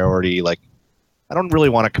animation priority. Like, I don't really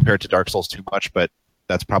want to compare it to Dark Souls too much, but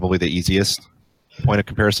that's probably the easiest point of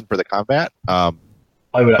comparison for the combat.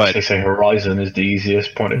 I would actually say Horizon is the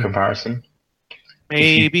easiest point of comparison.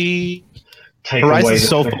 Maybe Take Horizon's away the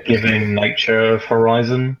so forgiving nature of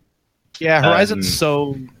Horizon. Yeah, Horizon's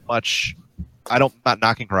so much. I'm not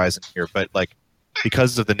knocking Horizon here, but like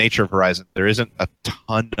because of the nature of Horizon, there isn't a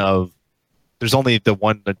ton of. There's only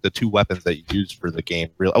the two weapons that you use for the game.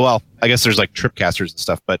 Well, I guess there's like tripcasters and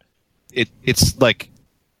stuff, but it's like.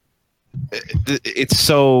 It's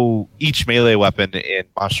so each melee weapon in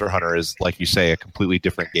Monster Hunter is, like you say, a completely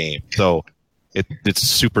different game. So it's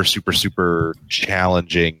super, super, super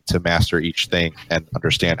challenging to master each thing and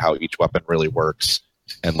understand how each weapon really works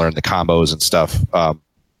and learn the combos and stuff.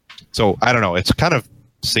 So I don't know. It's kind of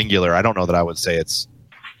singular. I don't know that I would say it's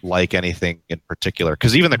like anything in particular,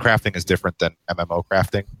 because even the crafting is different than MMO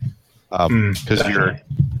crafting. Because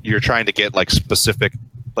you're trying to get like specific.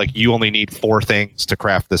 Like, you only need 4 things to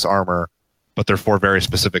craft this armor, but they're 4 very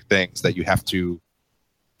specific things that you have to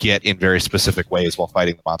get in very specific ways while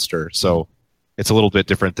fighting the monster. So it's a little bit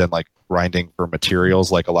different than like grinding for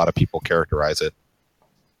materials, like a lot of people characterize it.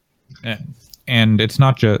 And it's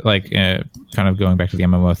not just like kind of going back to the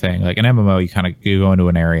MMO thing. Like, in MMO, you go into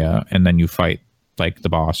an area and then you fight like the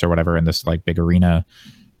boss or whatever in this like big arena,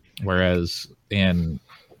 whereas in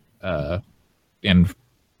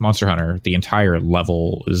Monster Hunter, the entire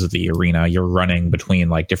level is the arena. You're running between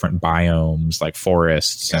like different biomes, like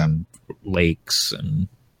forests and lakes and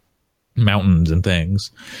mountains and things.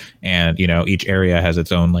 And, each area has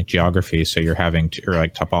its own like geography. So you're having or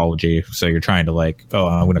like topology. So you're trying to like, oh,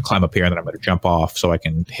 I'm going to climb up here and then I'm going to jump off so I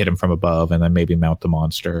can hit him from above and then maybe mount the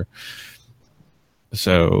monster.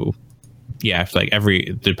 So yeah, it's like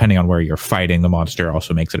depending on where you're fighting the monster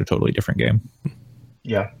also makes it a totally different game.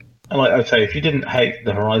 Yeah. And like I'd say, if you didn't hate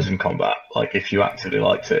the Horizon combat, like if you actively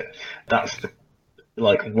liked it,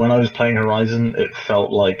 like when I was playing Horizon, it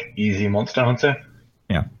felt like easy Monster Hunter.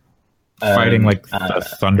 Yeah. Fighting like the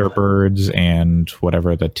Thunderbirds and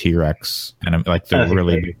whatever the T-Rex and like the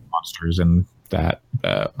really big monsters and that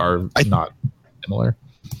are not similar.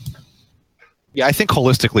 Yeah, I think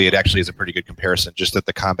holistically it actually is a pretty good comparison, just that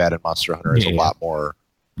the combat in Monster Hunter is a lot more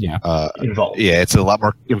involved. Yeah, it's a lot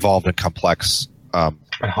more involved and complex. And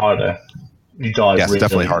harder. You die. Yes,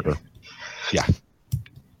 definitely harder. Yeah.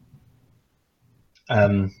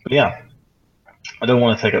 But yeah, I don't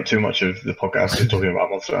want to take up too much of the podcast just talking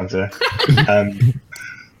about Monster Hunter.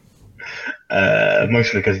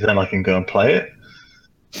 Mostly because then I can go and play it.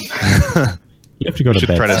 You have to go to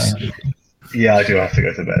bed. Yeah, I do have to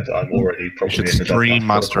go to bed. I'm already probably in the stream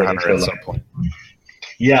Monster Hunter at some point.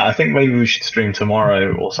 Yeah, I think maybe we should stream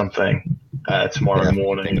tomorrow or something. Tomorrow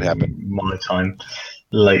morning, my time.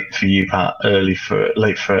 Late for you, Pat.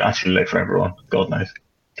 Late for everyone. God knows.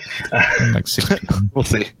 Like 6 p.m. We'll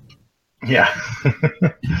see. Yeah.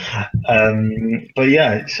 But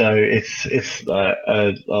yeah, so it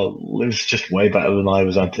was just way better than I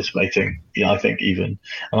was anticipating. Yeah, I think even,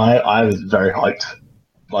 and I was very hyped.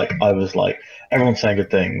 Like, I was like, everyone's saying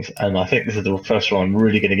good things, and I think this is the first one I'm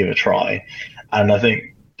really going to give it a try. And I think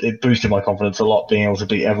it boosted my confidence a lot, being able to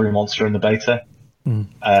beat every monster in the beta.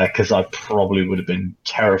 Because I probably would have been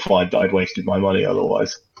terrified that I'd wasted my money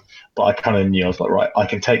otherwise. But I kind of knew, I was like, right, I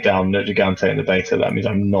can take down Nergigante in the beta. That means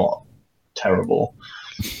I'm not terrible.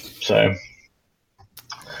 So,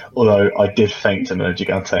 although I did faint to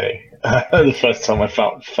Nergigante the first time I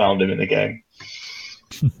found him in the game.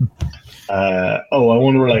 I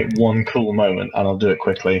want to relate one cool moment, and I'll do it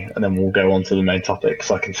quickly, and then we'll go on to the main topic,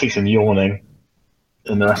 because I can see some yawning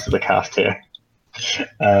in the rest of the cast here.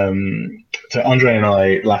 So Andre and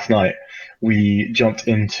I last night, we jumped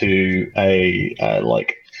into a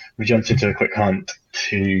quick hunt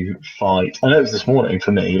to fight. I know it was this morning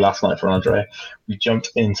for me, last night for Andre. We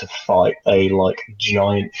jumped in to fight a like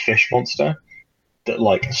giant fish monster that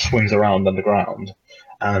like swims around underground,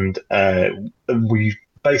 and we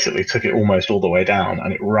basically took it almost all the way down,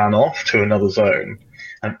 and it ran off to another zone.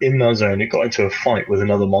 And in that zone, it got into a fight with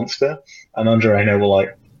another monster. And Andre and I were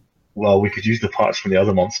like, well, we could use the parts from the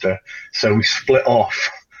other monster. So we split off,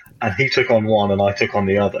 and he took on one and I took on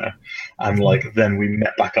the other. And like then we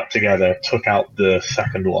met back up together, took out the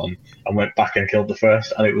second one, and went back and killed the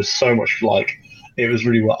first. And it was so much like, it was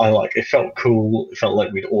really what I like. It felt cool. It felt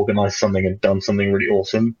like we'd organized something and done something really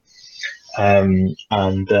awesome.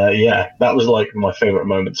 Yeah, that was like my favorite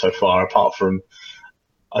moment so far, apart from,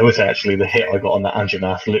 I would say actually the hit I got on that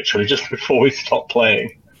Anjanath literally just before we stopped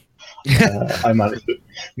playing. I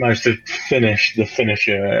managed to finish the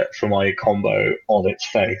finisher for my combo on its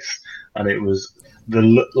face, and it was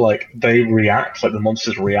like they react, like the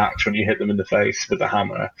monsters react when you hit them in the face with the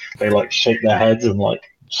hammer. They like shake their heads and like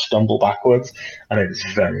stumble backwards, and it's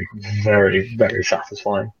very, very, very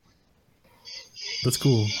satisfying. That's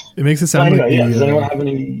cool. It makes it sound like does anyone have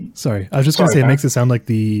any? Sorry, I was just going to say, it makes it sound like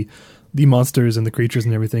the monsters and the creatures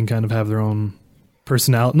and everything kind of have their own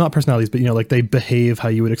not personalities, but like they behave how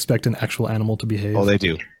you would expect an actual animal to behave. Oh, they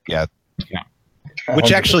do. Yeah.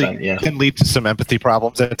 Which actually can lead to some empathy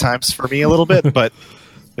problems at times for me a little bit, but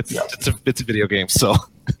it's a video game, so.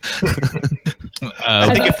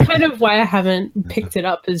 That's kind of why I haven't picked it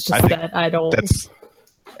up. Is just that I don't.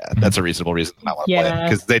 That's a reasonable reason I want to play it,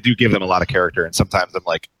 because they do give them a lot of character, and sometimes I'm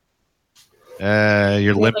like,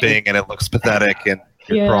 you're limping and it looks pathetic, and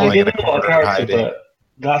you're crawling in a corner and hiding.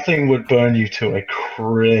 That thing would burn you to a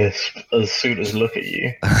crisp as soon as look at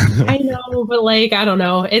you. I know, but like I don't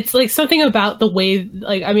know. It's like something about the way,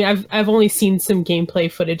 like I mean, I've only seen some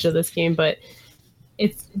gameplay footage of this game, but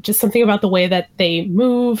it's just something about the way that they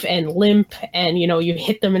move and limp, and you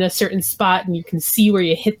hit them in a certain spot, and you can see where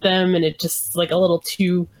you hit them, and it just like a little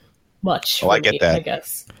too much. I get that. I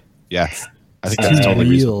guess. Yeah, I think that's totally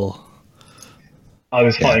reasonable. I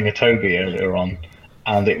was fighting a Toby earlier on,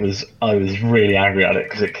 and I was really angry at it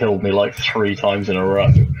because it killed me like 3 times in a row.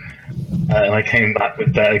 And I came back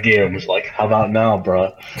with better gear and was like, how about now,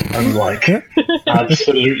 bruh? And like,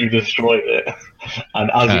 absolutely destroyed it. And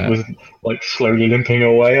as it was like slowly limping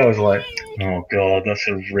away, I was like, oh god, that's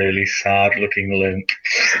a really sad looking limp.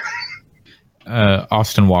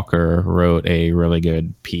 Austin Walker wrote a really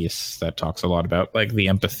good piece that talks a lot about like the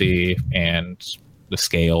empathy and the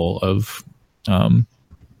scale of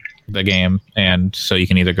the game, and so you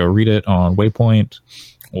can either go read it on Waypoint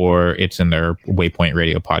or it's in their Waypoint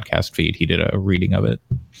Radio podcast feed. He did a reading of it.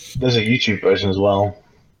 There's a YouTube version as well.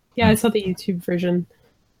 Yeah, I saw the YouTube version,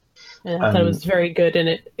 and I thought it was very good, and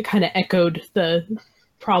it kind of echoed the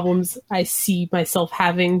problems I see myself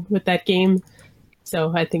having with that game.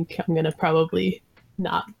 So I think I'm gonna probably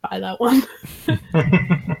not buy that one.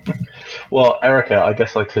 Well, Erica, I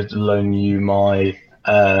guess I could loan you my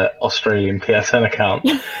Australian PSN account,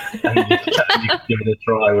 and you can give it a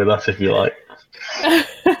try with us if you like.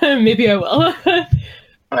 Maybe I will.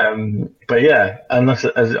 But yeah, unless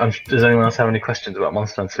does anyone else have any questions about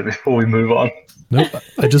Monster Hunter before we move on? Nope,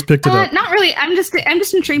 I just picked it up. Not really. I'm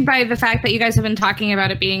just intrigued by the fact that you guys have been talking about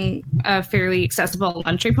it being a fairly accessible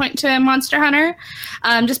entry point to Monster Hunter.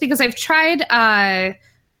 Just because I've tried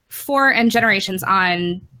 4 and Generations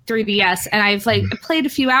on 3DS, and I've like played a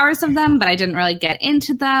few hours of them, but I didn't really get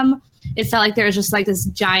into them. It felt like there was just like this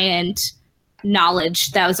giant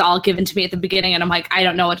knowledge that was all given to me at the beginning, and I'm like, I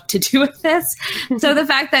don't know what to do with this. So the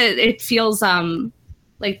fact that it feels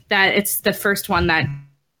like that it's the first one that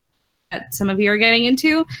some of you are getting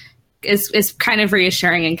into is kind of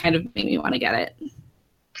reassuring and kind of made me want to get it.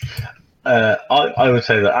 I would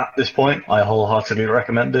say that at this point, I wholeheartedly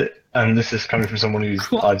recommend it. And this is coming from someone who's,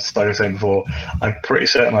 like I was saying before, I'm pretty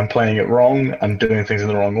certain I'm playing it wrong. I'm doing things in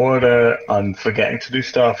the wrong order. I'm forgetting to do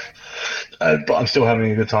stuff. But I'm still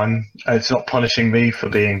having a good time. It's not punishing me for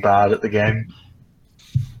being bad at the game.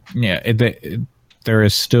 Yeah, there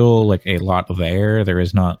is still like a lot there. There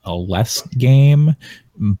is not a less game,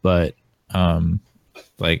 but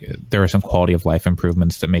like there are some quality of life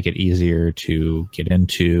improvements that make it easier to get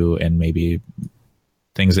into, and maybe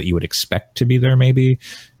things that you would expect to be there maybe.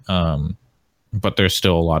 But there's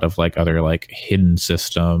still a lot of like other like hidden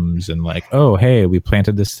systems, and like, oh hey, we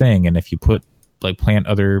planted this thing, and if you plant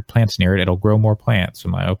other plants near it, it'll grow more plants.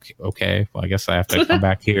 I'm like, okay, well I guess I have to come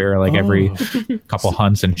back here like every couple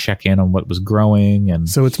hunts and check in on what was growing. And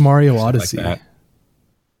so it's Mario Odyssey. Like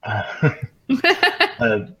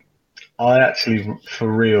I actually,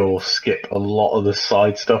 for real, skip a lot of the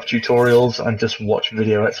side stuff tutorials and just watch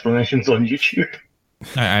video explanations on YouTube.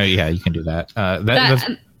 Yeah, you can do that.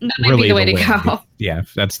 That might really be the way to to go. Yeah,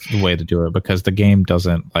 that's the way to do it, because the game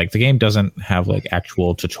doesn't have like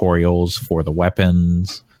actual tutorials for the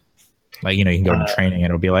weapons. Like, you can go to training and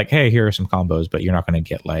it'll be like, hey, here are some combos, but you're not going to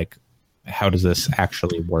get like, how does this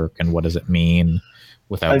actually work and what does it mean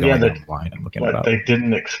without going online and looking it up. They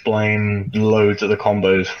didn't explain loads of the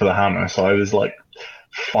combos for the hammer, so I was like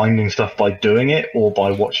finding stuff by doing it or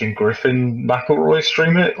by watching Griffin McElroy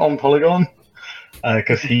stream it on Polygon.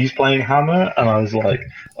 Because he's playing hammer, and I was like,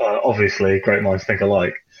 obviously, great minds think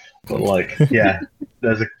alike. But like, yeah,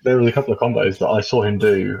 there was a couple of combos that I saw him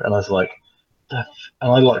do, and I was like, and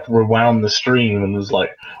I like rewound the stream and was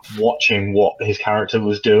like watching what his character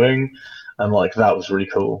was doing, and like that was really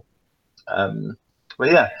cool.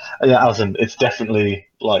 But yeah, Alison, it's definitely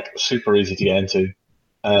like super easy to get into.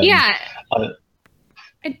 I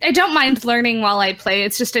don't mind learning while I play.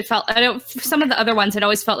 It's just some of the other ones, it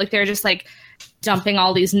always felt like they were just like dumping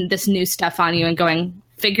all this new stuff on you and going,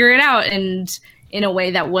 figure it out, and in a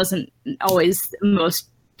way that wasn't always most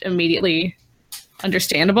immediately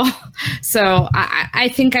understandable. So I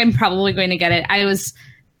think I'm probably going to get it. I was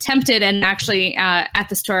tempted, and actually at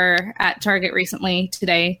the store at Target recently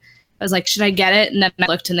today, I was like, should I get it? And then I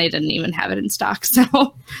looked and they didn't even have it in stock.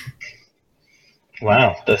 So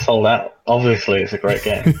wow, they're sold out. Obviously, it's a great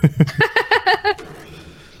game.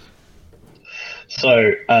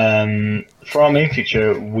 So, for our main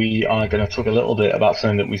feature, we are going to talk a little bit about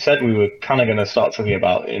something that we said we were kind of going to start talking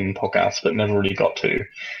about in podcasts, but never really got to,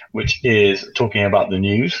 which is talking about the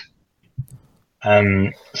news.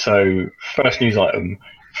 So, first news item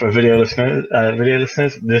for video listeners,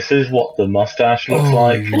 this is what the mustache looks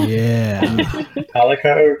like. Yeah,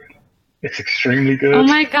 Calico. It's extremely good. oh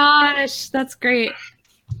my gosh, that's great.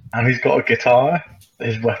 And he's got a guitar.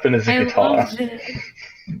 His weapon is a guitar. Loved it.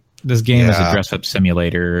 This game is a dress-up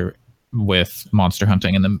simulator with monster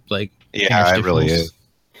hunting and it really is.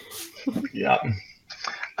 Yeah.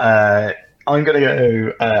 I'm going to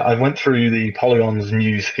go. I went through the Polygon's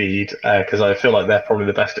news feed because I feel like they're probably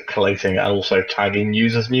the best at collating and also tagging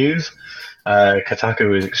users' news.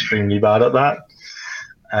 Kotaku is extremely bad at that.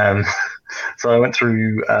 So I went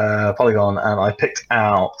through Polygon and I picked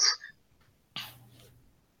out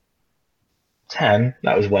 10.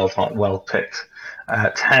 That was well picked.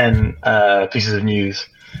 10 pieces of news,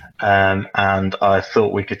 and I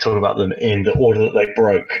thought we could talk about them in the order that they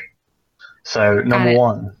broke. So, number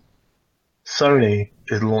one, Sony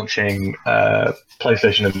is launching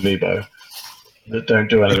PlayStation Amiibo that don't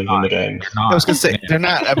do anything in the game. I was going to say, they're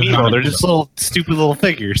not Amiibo, they're just little stupid little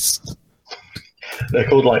figures. They're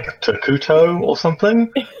called like Takuto or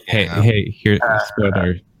something. Hey, here's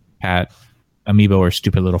spoiler, Pat. Amiibo are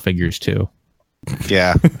stupid little figures too.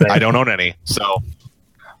 Yeah, I don't own any, so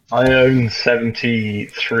I own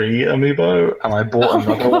 73 Amiibo, and I bought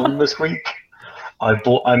another one this week.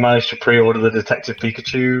 I managed to pre-order the Detective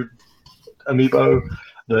Pikachu Amiibo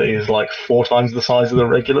that is like 4 times the size of the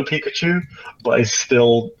regular Pikachu, but is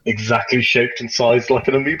still exactly shaped and sized like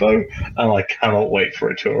an Amiibo, and I cannot wait for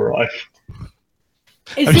it to arrive.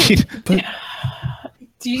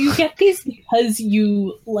 Do you get these because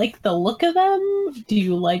you like the look of them? Do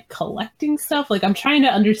you like collecting stuff? Like, I'm trying to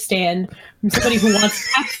understand from somebody who wants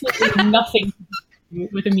absolutely nothing to do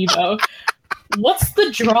with Amiibo. What's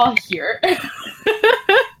the draw here?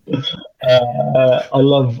 I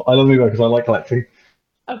love Amiibo because I like collecting.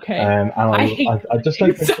 Okay. And I just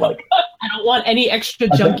don't think like I don't want any extra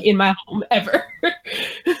junk in my home ever.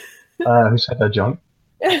 Who said they're junk?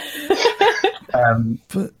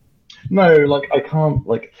 But no, like I can't.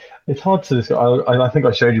 Like it's hard to describe. I think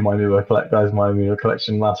I showed you my Amiibo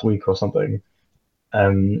collection last week or something.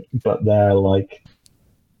 But they're like,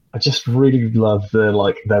 I just really love they're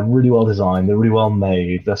really well designed. They're really well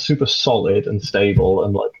made. They're super solid and stable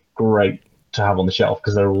and like great to have on the shelf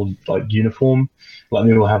because they're all like uniform. Like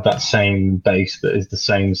they all have that same base that is the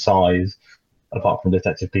same size, apart from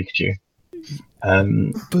Detective Pikachu.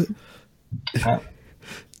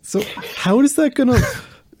 So how is that gonna?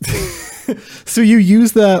 So you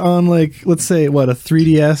use that on like, let's say, what, a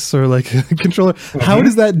 3DS or like a controller? How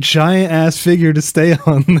does that giant ass figure to stay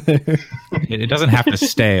on there? It doesn't have to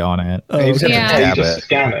stay on it. Oh, You okay. just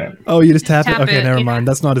scan it. Oh, you just tap it? Okay, it, never yeah. mind.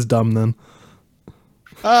 That's not as dumb then.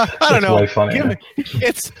 I don't know. way funnier.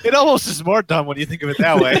 It almost is more dumb when you think of it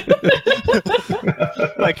that way.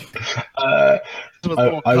 Like with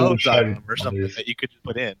little I will codes show on you them or something that you could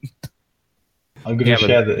put in. I'm going to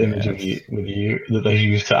share the image with you that they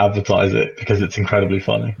use to advertise it because it's incredibly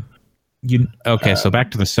funny. So back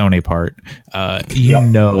to the Sony part.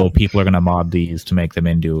 Know people are going to mod these to make them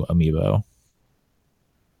into Amiibo.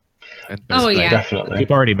 And Oh, there's, yeah. Definitely.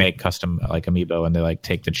 People already make custom like amiibo, and they like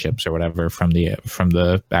take the chips or whatever from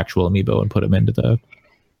the actual amiibo and put them into the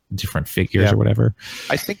different figures Yeah. or whatever.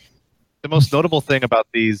 I think the most notable thing about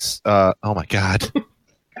these. Oh my god,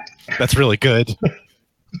 that's really good.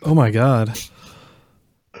 Oh my god.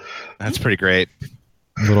 That's pretty great.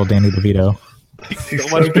 Little Danny DeVito. So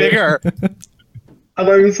much bigger. And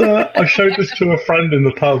I showed this to a friend in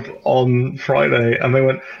the pub on Friday, and they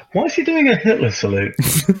went, "Why is he doing a Hitler salute?"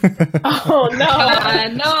 Oh no!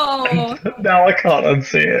 No. Now I can't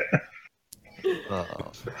unsee it.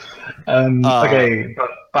 Okay, but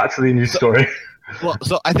back to the news story. Well,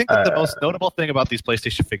 so I think that the most notable thing about these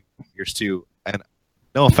PlayStation figures too, and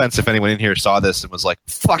no offense if anyone in here saw this and was like,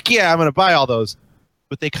 "Fuck yeah, I'm gonna buy all those,"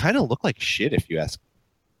 but they kind of look like shit if you ask.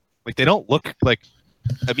 Like they don't look like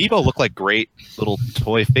Amiibo look like great little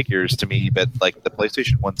toy figures to me, but like the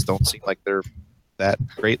PlayStation ones don't seem like they're that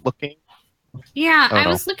great looking. Yeah, I don't I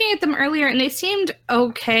was looking at them earlier and they seemed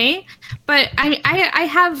okay, but I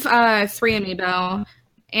have 3 amiibo,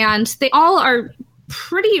 and they all are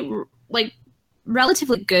pretty like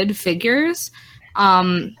relatively good figures.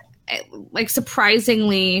 Like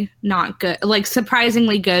surprisingly not good, like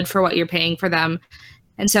surprisingly good for what you're paying for them.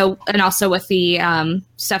 And so, and also with the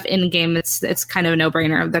stuff in game, it's kind of a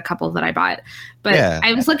no-brainer of the couple that I bought. But Yeah.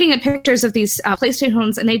 I was looking at pictures of these PlayStation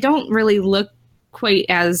ones, and they don't really look quite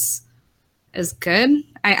as good.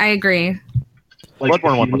 I agree. Like,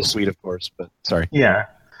 Bloodborne if one you- was sweet, of course, but sorry. Yeah,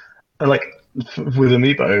 like with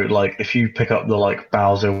Amiibo, like if you pick up the like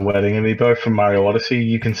Bowser wedding Amiibo from Mario Odyssey,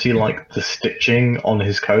 you can see like the stitching on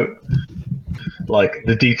his coat. Like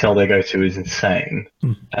the detail they go to is insane,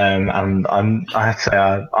 and I have to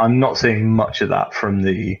say I'm not seeing much of that from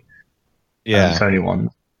the Yeah, Sony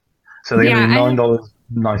ones. So they're going to be Yeah, I-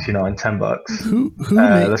 $9.99, $10. Who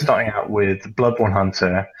They're starting out with Bloodborne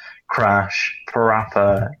Hunter, Crash,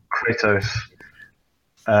 Parappa, Kratos,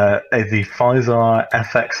 the Pfizer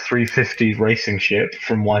FX350 racing ship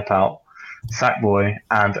from Wipeout, Sackboy,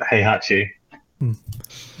 and Heihachi.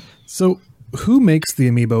 So who makes the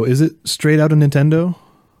amiibo? Is it straight out of Nintendo?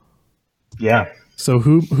 Yeah. So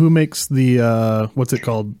who makes the what's it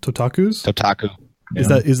called? Totakus? Totaku. Is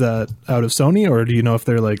that out of Sony, or do you know if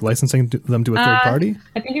they're like licensing them to a third party?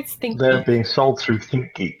 I think it's They're being sold through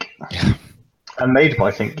ThinkGeek. And made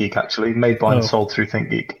by ThinkGeek, actually. Made by and sold through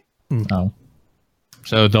ThinkGeek. Oh,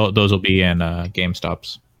 so those will be in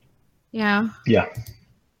GameStops. Yeah. Yeah.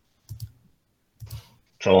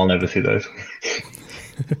 So I'll never see those.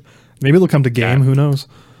 Maybe they'll come to game. Yeah. Who knows?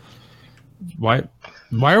 Why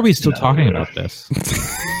are we still talking about this?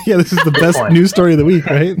 Yeah, this is the best point. news story of the week,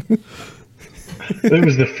 right? It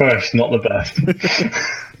was the first, not the best.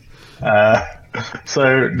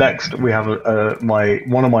 So next we have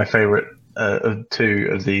one of my favorite of 2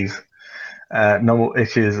 of these.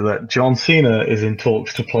 It is that John Cena is in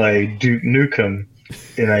talks to play Duke Nukem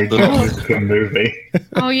in a Duke Nukem movie.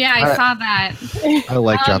 Oh yeah, I saw that. I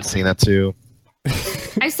like John Cena too.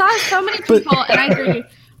 I saw so many people, and I agree.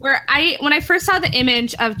 When I first saw the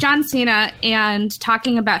image of John Cena and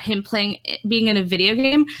talking about him being in a video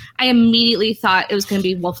game, I immediately thought it was going to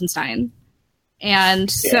be Wolfenstein. And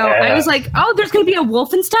so I was like, "Oh, there's going to be a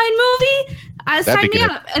Wolfenstein movie? Sign be me good.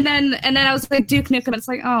 up!" And then I was like, "Duke Nukem." It's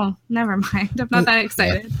like, "Oh, never mind. I'm not that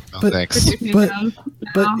excited." No, But- thanks. for Duke Nukem.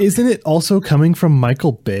 But No. isn't it also coming from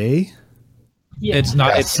Michael Bay? Yeah. It's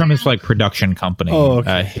not. It's from his like production company. Oh,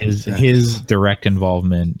 okay. His direct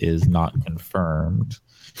involvement is not confirmed.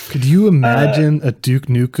 Could you imagine a Duke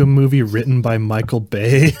Nukem movie written by Michael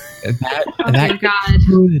Bay? Oh my god.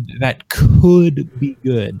 That could be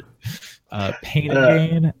good. Pain and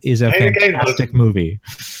Gain is a Pain and Gain fantastic movie.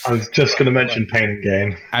 I was just going to mention Pain and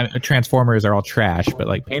Gain. Transformers are all trash, but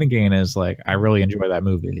like Pain and Gain is like I really enjoy that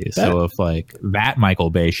movie. So if like that Michael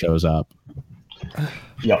Bay shows up,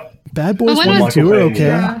 Yep. Bad Boys When 1 and was- 2 are Michael Bay, okay.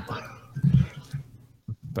 yeah.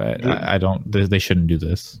 but I don't. They shouldn't do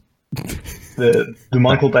this. The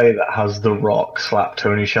Michael Bay that has The Rock slap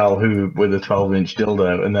Tony Shalhoub with a 12-inch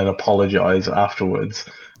dildo and then apologize afterwards.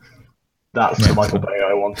 That's the Michael Bay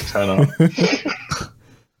I want to turn up.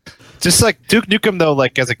 Just like Duke Nukem, though,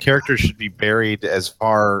 like as a character, should be buried as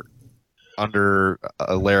far under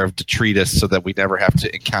a layer of detritus so that we never have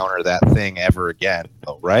to encounter that thing ever again.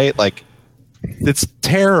 Though, right? Like, it's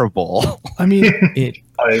terrible. I mean,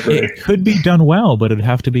 I agree. It could be done well, but it'd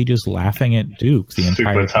have to be just laughing at Duke the Super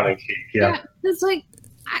entire tongue time. in cheek, yeah. It's like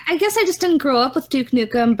I guess I just didn't grow up with Duke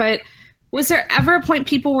Nukem, but was there ever a point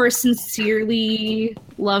people were sincerely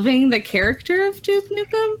loving the character of Duke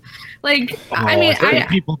Nukem? Like, I mean,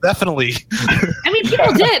 People definitely.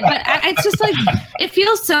 people did, but it's just like it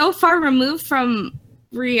feels so far removed from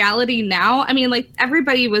reality now. I mean, like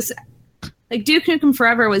everybody was like Duke Nukem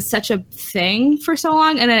Forever was such a thing for so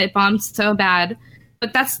long, and then it bombed so bad.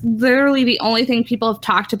 But that's literally the only thing people have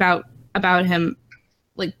talked about him,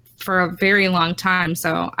 like, for a very long time.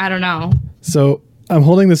 So I don't know. So I'm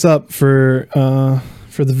holding this up for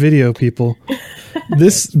the video people.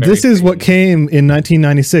 This is what came in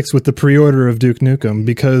 1996 with the pre-order of Duke Nukem,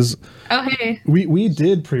 because Oh, hey. we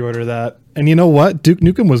did pre-order that, and you know what? Duke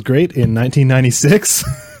Nukem was great in 1996,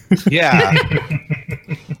 Yeah.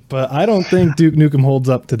 but I don't think Duke Nukem holds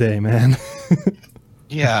up today, man.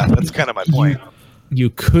 Yeah, that's kind of my point. You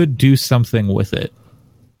could do something with it,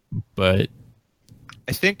 but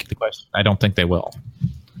I think I don't think they will.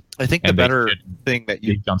 the And they better should thing that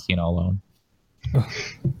you Leave John Cena alone.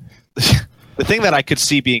 the thing that I could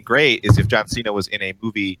see being great is if John Cena was in a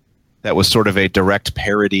movie that was sort of a direct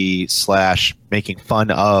parody / making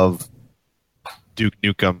fun of Duke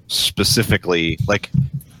Nukem specifically. Like,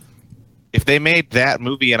 if they made that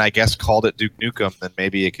movie and I guess called it Duke Nukem, then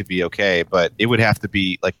maybe it could be okay. But it would have to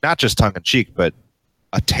be like not just tongue in cheek, but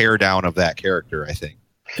a teardown of that character, I think.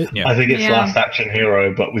 Yeah. I think it's Yeah. Last Action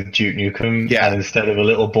Hero, but with Duke Nukem. Yeah. And instead of a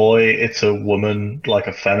little boy, it's a woman, like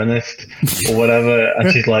a feminist or whatever.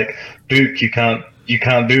 And she's like, Duke, you can't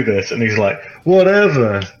do this. And he's like,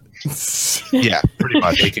 whatever. Yeah, pretty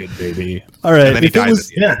much. Naked baby. All And right, then he if it dies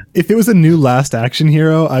was at the end. if it was a new Last Action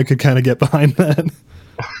Hero, I could kind of get behind that.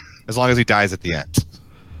 As long as he dies at the end.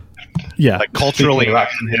 Yeah, Like culturally, Speaking of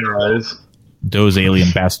action heroes, Those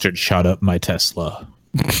alien bastards shot up my Tesla.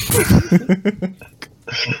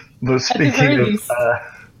 but speaking very of, least.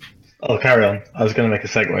 oh, carry on. I was going to make a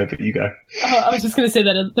segue, but you go. I was just going to say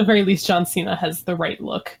that at the very least, John Cena has the right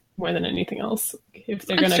look more than anything else. If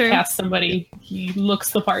they're going That's to true. cast somebody, he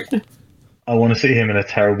looks the part. I want to see him in a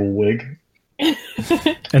terrible wig. and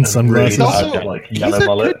Really sunglasses. Also- bad, like he's yellow a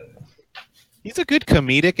mullet. he's a good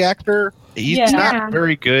comedic actor. He's Yeah. not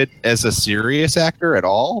very good as a serious actor at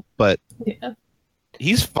all, but Yeah.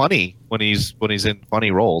 he's funny when he's in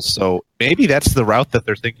funny roles. So maybe that's the route that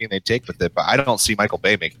they're thinking they take with it. But I don't see Michael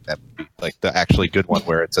Bay making that movie, like the actually good one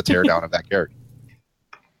where it's a teardown of that character.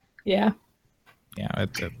 Yeah. Yeah,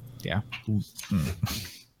 yeah.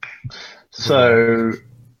 So,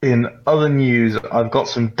 in other news, I've got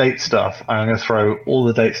some date stuff. I'm going to throw all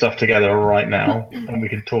the date stuff together right now, and we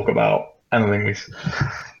can talk about anything we.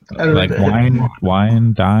 Like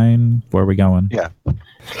wine, dine. Where are we going? Yeah.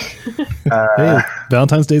 Hey,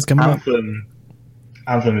 Valentine's Day's coming up.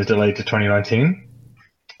 Anthem is delayed to 2019.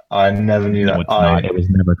 I never knew No, that. it's not. It was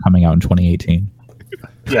never coming out in 2018.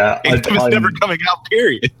 Yeah, It was never coming out,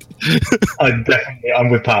 period. I'm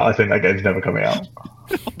with Pat. I think that game's never coming out.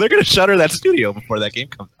 They're going to shutter that studio before that game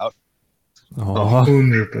comes out. Aw.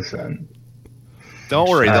 100%. Don't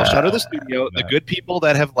worry, they'll shutter the studio. The good people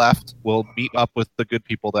that have left will meet up with the good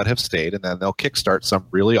people that have stayed, and then they'll kickstart some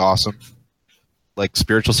really awesome, like,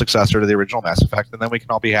 spiritual successor to the original Mass Effect, and then we can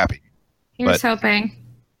all be happy. Here's hoping.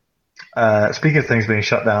 Speaking of things being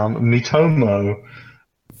shut down, Mitomo,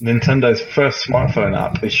 Nintendo's first smartphone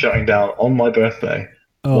app, is shutting down on my birthday.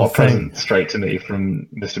 Oh, what a present straight to me from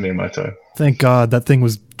Mr. Miyamoto. Thank God, that thing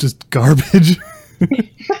was just garbage.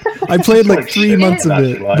 I played like 3 shit, months of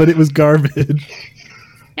it, actually. but it was garbage.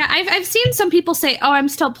 Yeah, I've seen some people say, "Oh, I'm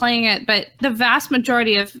still playing it," but the vast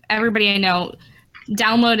majority of everybody I know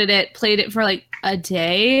downloaded it, played it for like a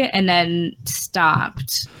day, and then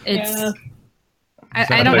stopped. It's Yeah.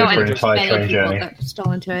 I don't know For an any entire train people journey. that are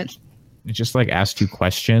still into it. It just like asked you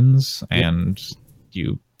questions, and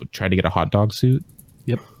you try to get a hot dog suit.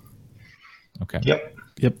 Yep. Okay. Yep.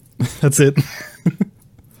 Yep. That's it.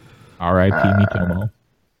 R.I.P. Mitomo.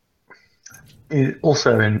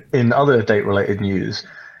 Also, in other date-related news,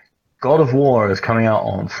 God of War is coming out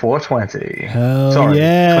on 4/20. Hell Sorry,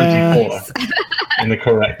 yeah. 24 in the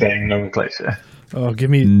correct dating nomenclature. Oh, give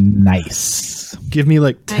me Nice.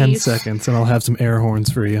 like 10 Nice. seconds and I'll have some air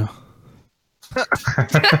horns for you. Got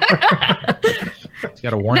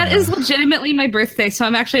to warn That you. is legitimately my birthday, so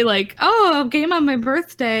I'm actually like, "Oh, game on my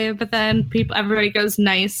birthday," but then everybody goes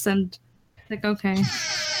nice and like, okay.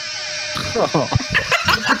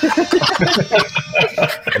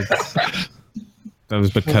 That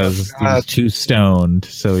was because he was too stoned.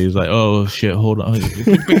 So he's like, "Oh shit, hold on."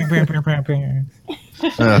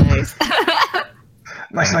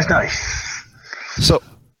 Nice.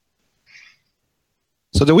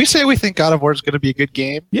 So do we say we think God of War is going to be a good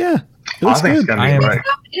game? Yeah. It I looks think it's good. going to be great.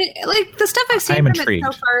 Like the stuff I've seen I'm from it intrigued.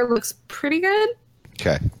 so far looks pretty good.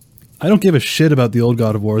 Okay. I don't give a shit about the old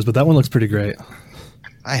God of Wars, but that one looks pretty great.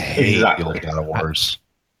 I hate Exactly. the old God of Wars.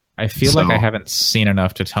 I feel like I haven't seen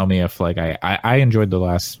enough to tell me if like I enjoyed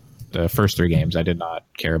the first 3 games. I did not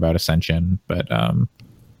care about Ascension, but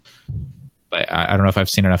But I don't know if I've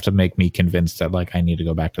seen enough to make me convinced that like I need to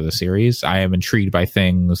go back to the series. I am intrigued by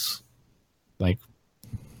things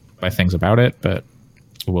about it, but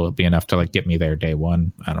will it be enough to like get me there day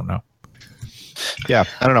one? I don't know. Yeah,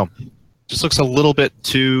 I don't know. Just looks a little bit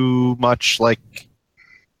too much like,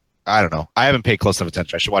 I don't know. I haven't paid close enough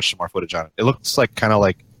attention. I should watch some more footage on it. It looks like kind of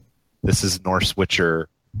like this is Norse Witcher,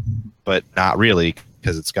 but not really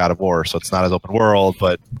because it's God of War, so it's not as open world.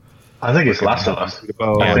 But I think it's Last of Us.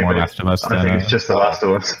 Yeah, more Last of Us. I think it's just The Last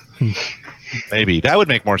of Us. maybe that would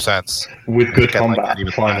make more sense With good I like combat, that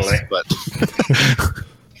even finally. less, but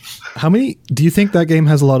How many do you think that game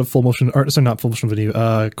has a lot of full motion, or sorry, not full motion video,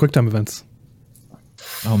 QuickTime events?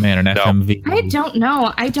 Oh man, an FMV. I don't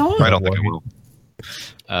know. I don't think it will.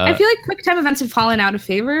 I feel like QuickTime events have fallen out of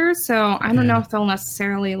favor, so I don't know if they'll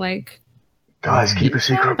necessarily like. Guys, keep a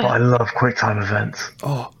secret, but I love QuickTime events.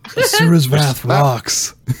 Oh, Asura's Wrath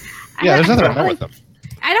rocks. Yeah, there's nothing wrong really, with them.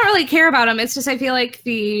 I don't really care about them. It's just I feel like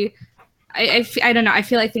I don't know. I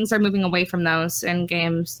feel like things are moving away from those in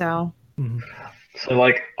games. So. So,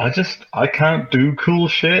 like, I can't do cool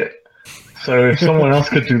shit. So if someone else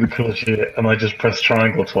could do the cool shit and I just press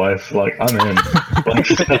triangle twice, like, I'm in. Like,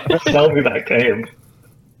 sell me that game.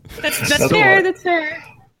 That's fair. all. That's fair.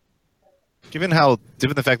 Given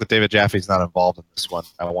the fact that David Jaffe's not involved in this one,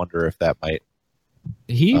 I wonder if that might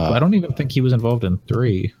I don't even think he was involved in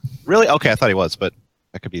 3. really. Okay, I thought he was, but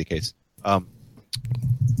that could be the case. But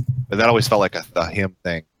that always felt like a him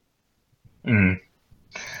thing.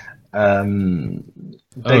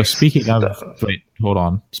 Speaking of, wait, hold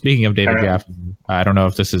on. Speaking of David Jaffe, I don't know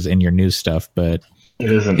if this is in your news stuff, but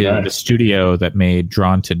It isn't. the studio that made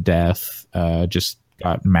Drawn to Death just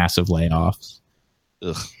got massive layoffs.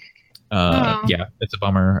 Ugh. Yeah, it's a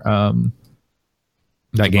bummer.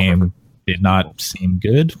 That game did not seem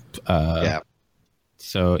good. Yeah.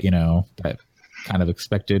 So, that kind of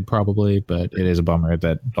expected probably, but it is a bummer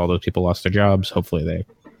that all those people lost their jobs. Hopefully they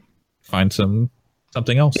find something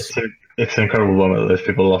else. It's an incredible bummer that those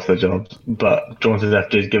people lost their jobs. But Drawn to Death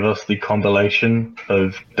did give us the compilation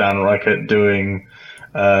of Dan Reichert doing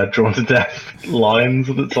Drawn to Death lines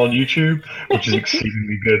that's on YouTube, which is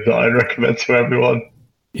exceedingly good that I'd recommend to everyone.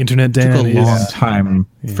 Internet Dan It took a long is time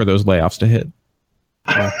for those layoffs to hit.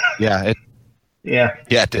 Yeah, Yeah.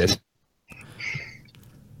 it did.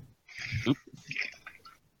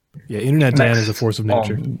 Internet Dan Next is a force of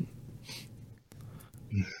nature.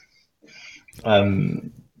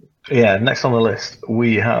 Next on the list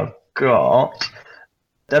we have got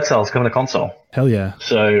Dead Cells coming to console. Hell yeah.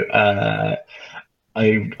 So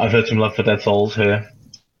I've heard some love for Dead Souls here,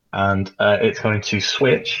 and it's coming to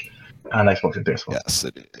Switch and Xbox and PS4. Yes,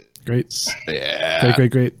 it is. Great. Yeah.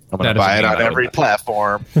 Great. I'm going That to is buy a it game on I would every buy.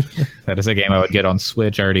 platform. That is a game I would get on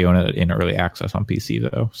Switch. I already own it in early access on PC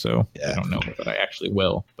though, so Yeah. I don't know that I actually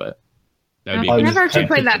will, but that would be I I've was never actually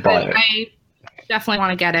played that, tempted to but buy I definitely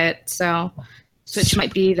want to get it. So Switch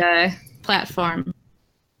might be the platform.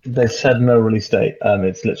 They said no release date.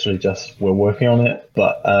 It's literally just we're working on it,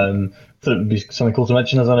 but so it would be something cool to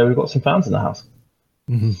mention, as I know we've got some fans in the house.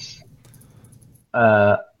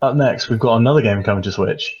 Up next, we've got another game coming to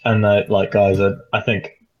Switch, and guys, I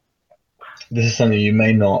think this is something you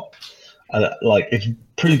may not It's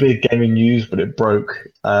pretty big gaming news, but it broke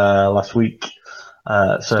last week.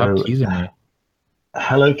 Stop teasing me.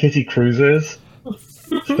 Hello Kitty Cruisers,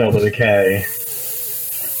 spelled with a K,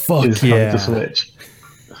 Fuck is coming yeah. to Switch.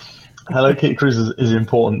 Hello Kitty Cruisers is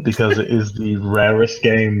important because it is the rarest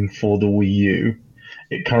game for the Wii U.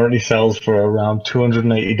 It currently sells for around $280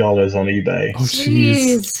 on eBay, Oh jeez.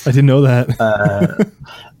 Jeez. I didn't know that.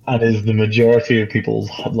 and is the majority of people's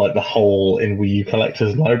the hole in Wii U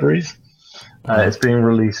collectors' libraries. It's being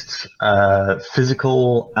released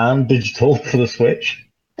physical and digital for the Switch.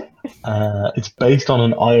 It's based on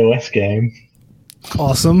an iOS game.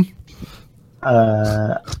 Awesome.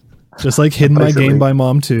 Just like Hidden My Basically. Game by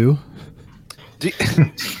Mom 2. Do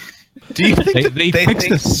you think They fixed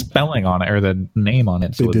the spelling on it or the name on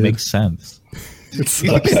it, so They it did. makes sense. It you think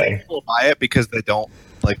sucks. Okay. people buy it because they don't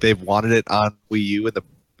they've wanted it on Wii U and the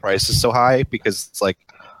price is so high because it's like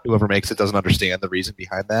whoever makes it doesn't understand the reason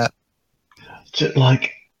behind that? Do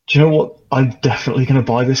you know what? I'm definitely going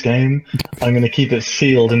to buy this game. I'm going to keep it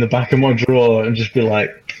sealed in the back of my drawer and just be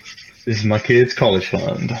like, this is my kid's college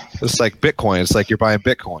fund. It's like Bitcoin. It's like you're buying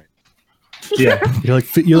Bitcoin, Yeah. You're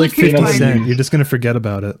like Look, 50 you know, Cent. You're just gonna forget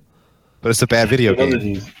about it. but it's a bad video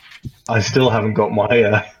game. I still haven't got my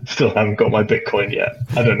Bitcoin yet.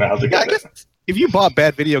 I don't know how to Yeah, I get it. guess if you bought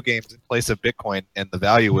bad video games in place of Bitcoin and the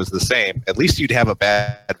value was the same, at least you'd have a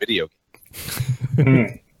bad video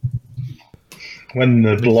game. When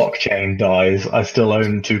the blockchain dies, I still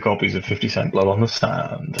own 2 copies of 50 Cent Blood on the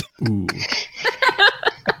Sand. Ooh.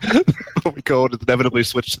 We go to inevitably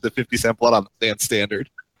switch to the 50 Cent Blood on the Sand standard.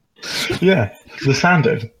 Yeah, the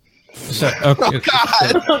Sanded. So, okay,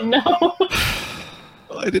 Oh no.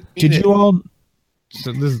 I didn't mean did it. you all?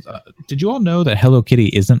 So this, did you all know that Hello Kitty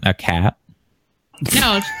isn't a cat?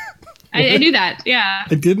 No, I knew that. Yeah.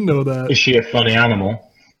 I didn't know that. Is she a funny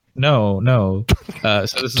animal? No. So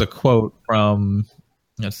this is a quote from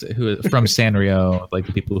from Sanrio, like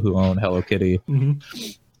the people who own Hello Kitty. Mhm.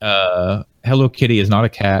 Hello Kitty is not a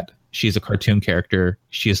cat. She is a cartoon character.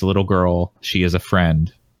 She is a little girl. She is a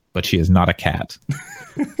friend, but she is not a cat.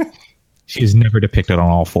 She is never depicted on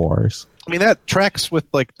all fours. I mean, that tracks with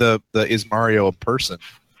like the is Mario a person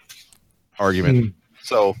argument.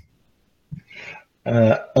 So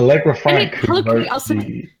Allegra Frank, who Hello Kitty wrote also-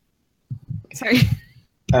 the Sorry.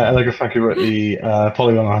 Allegra Frank, who wrote the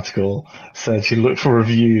Polygon article, said she looked for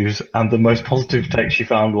reviews, and the most positive take she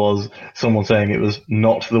found was someone saying it was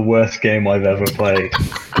not the worst game I've ever played.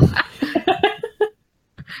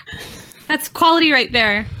 That's quality right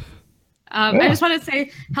there. I just want to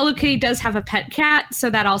say Hello Kitty does have a pet cat, so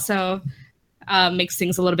that also makes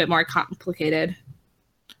things a little bit more complicated.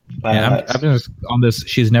 And I'm just on this.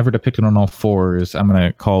 She's never depicted on all fours. I'm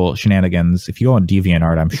gonna call shenanigans. If you go on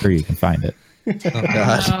DeviantArt, I'm sure you can find it. oh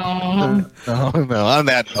god. Oh no! On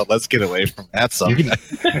that note, let's get away from that You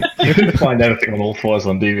subject. can, you can find anything on all fours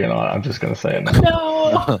on DeviantArt. I'm just going to say it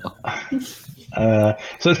now. No.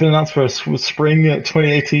 So it's been announced for a spring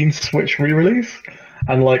 2018 Switch re-release,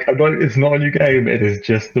 and like it's not a new game; it is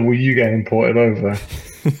just the Wii U game ported over.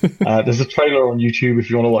 There's a trailer on YouTube if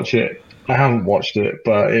you want to watch it. I haven't watched it,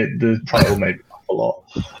 but the title made me laugh a lot.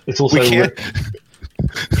 It's also We can't.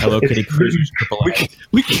 Hello Kitty Cruisers Triple A.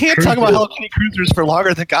 We can't talk about Hello Kitty Cruisers for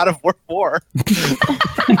longer than God of War 4.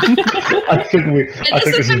 I think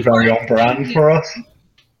this is very on brand for us.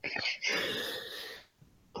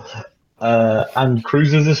 And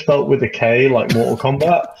Cruisers is spelt with a K, like Mortal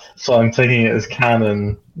Kombat. So I'm taking it as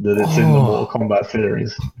canon that it's in the Mortal Kombat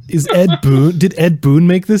series. Is Ed Boon? Did Ed Boon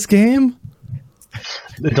make this game?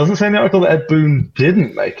 It doesn't say in the article that Ed Boon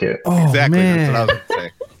didn't make it. Oh Exactly. man! That's what I was going to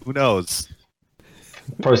say. Who knows?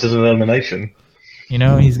 Process of elimination. You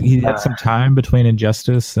know, he had some time between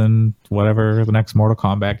Injustice and whatever the next Mortal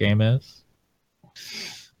Kombat game is.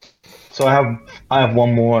 So I have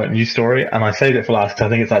one more news story, and I saved it for last because I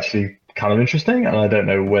think it's actually kind of interesting, and I don't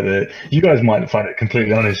know whether you guys might find it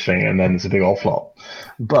completely uninteresting, and then it's a big old flop.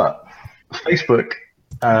 But Facebook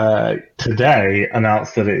today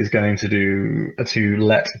announced that it is going to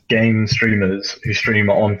let game streamers who stream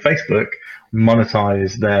on Facebook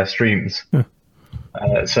monetize their streams.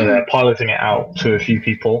 So they're piloting it out to a few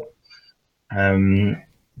people, and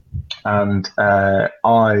I don't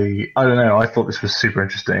know. I thought this was super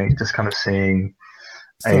interesting, just kind of seeing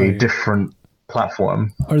a different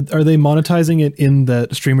platform. Are they monetizing it in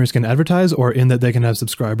that streamers can advertise, or in that they can have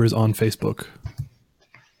subscribers on Facebook?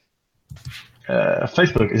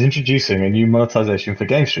 Facebook is introducing a new monetization for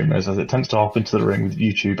game streamers as it attempts to hop into the ring with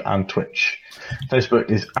YouTube and Twitch. Facebook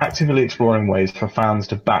is actively exploring ways for fans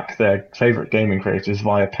to back their favorite gaming creators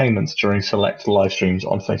via payments during select live streams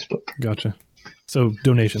on Facebook. Gotcha. So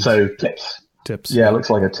donations. So tips. Yeah, it looks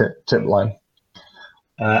like a tip line.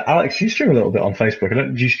 Alex, you stream a little bit on Facebook.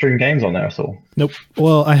 Do you stream games on there at all? Nope.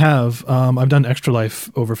 Well, I have. I've done Extra Life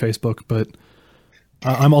over Facebook, but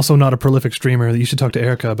I'm also not a prolific streamer. You should talk to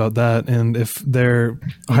Erica about that, and if their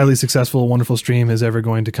highly successful, wonderful stream is ever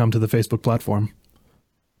going to come to the Facebook platform.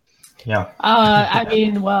 Yeah. I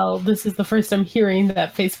mean, well, this is the first I'm hearing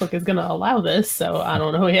that Facebook is going to allow this, so I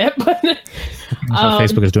don't know yet. But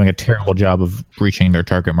Facebook is doing a terrible job of reaching their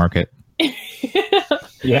target market.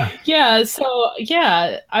 Yeah. Yeah. So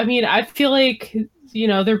yeah, I mean, I feel like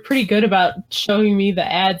they're pretty good about showing me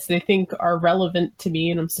the ads they think are relevant to me,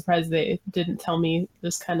 and I'm surprised they didn't tell me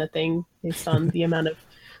this kind of thing based on the amount of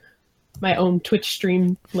my own Twitch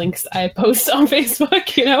stream links I post on Facebook.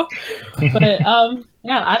 But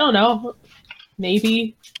yeah, I don't know.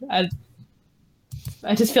 Maybe I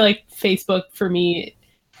just feel like Facebook for me,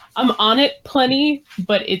 I'm on it plenty,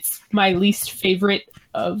 but it's my least favorite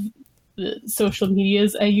of the social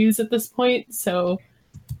medias I use at this point. So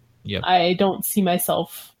Yep. I don't see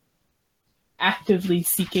myself actively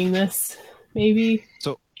seeking this, maybe.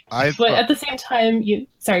 So But at the same time,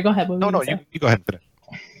 sorry, go ahead. What were No, you gonna say? you go ahead and finish.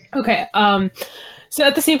 Okay. So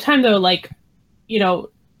at the same time, though,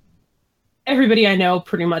 everybody I know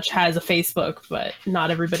pretty much has a Facebook, but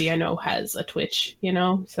not everybody I know has a Twitch,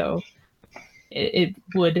 So it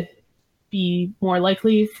would be more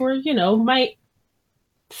likely for, my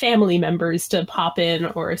family members to pop in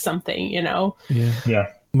or something, you know.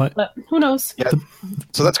 Yeah. But who knows? Yeah.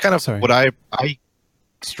 So that's kind of Sorry. what I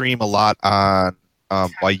stream a lot on. Well,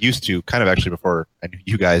 I used to kind of actually before I knew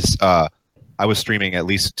you guys. I was streaming at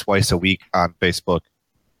least twice a week on Facebook,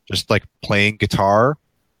 just like playing guitar.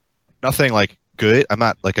 Nothing like good. I'm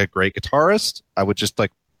not like a great guitarist. I would just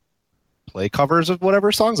like play covers of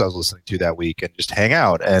whatever songs I was listening to that week and just hang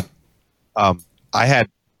out. And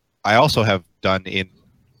I also have done in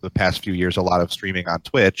the past few years a lot of streaming on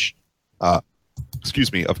Twitch.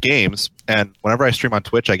 Of games. And whenever I stream on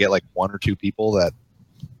Twitch, I get like 1 or 2 people that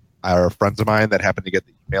are friends of mine that happen to get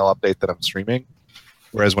the email update that I'm streaming.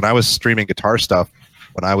 Whereas when I was streaming guitar stuff,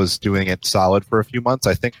 when I was doing it solid for a few months,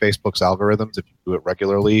 I think Facebook's algorithms, if you do it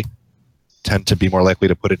regularly, tend to be more likely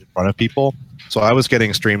to put it in front of people. So I was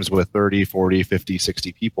getting streams with 30, 40, 50,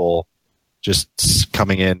 60 people just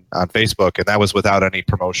coming in on Facebook, and that was without any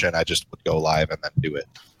promotion. I just would go live and then do it.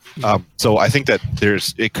 So I think that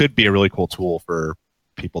it could be a really cool tool for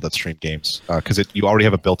people that stream games because you already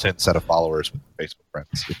have a built-in set of followers with Facebook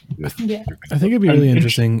friends. Yeah. I think it'd be really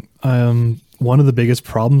interesting. One of the biggest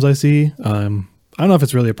problems I see, I don't know if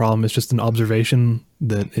it's really a problem, it's just an observation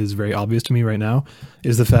that is very obvious to me right now,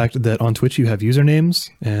 is the fact that on Twitch you have usernames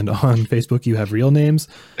and on Facebook you have real names.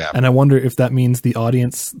 Yeah. And I wonder if that means the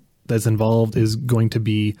audience that's involved is going to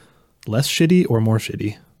be less shitty or more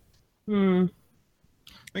shitty. Yeah.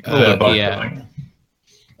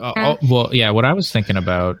 Well, yeah. What I was thinking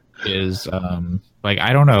about is, like,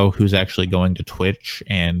 I don't know who's actually going to Twitch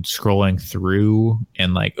and scrolling through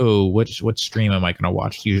and like, oh, what stream am I going to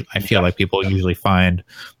watch? I feel like people usually find,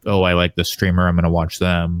 oh, I like the streamer, I'm going to watch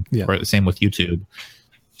them. Yeah. Or the same with YouTube.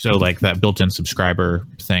 So like that built-in subscriber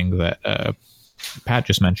thing that Pat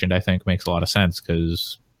just mentioned, I think makes a lot of sense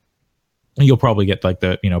because you'll probably get like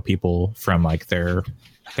the people from like their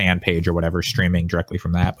fan page or whatever streaming directly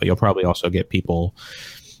from that, but you'll probably also get people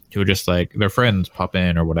who are just like their friends pop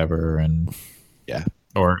in or whatever, and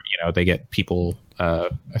or they get people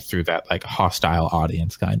through that like hostile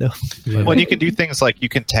audience kind of. Yeah. Well, you can do things like you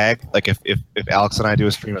can tag, like if Alex and I do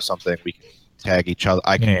a stream of something, we can tag each other.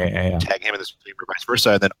 I can tag him in the stream or vice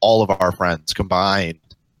versa, and then all of our friends combined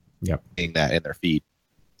seeing that in their feed.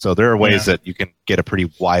 So there are ways that you can get a pretty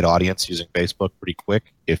wide audience using Facebook pretty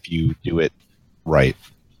quick if you do it right.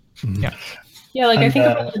 Yeah. Yeah, like I think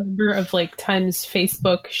about the number of like times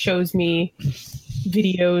Facebook shows me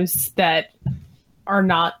videos that are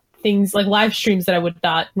not things like live streams that I would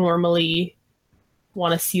not normally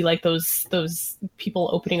want to see, like those people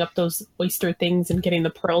opening up those oyster things and getting the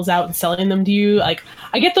pearls out and selling them to you. Like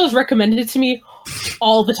I get those recommended to me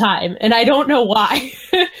all the time, and I don't know why.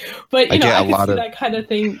 But I can see that kind of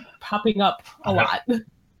thing popping up a lot.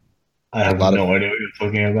 I have no idea what you're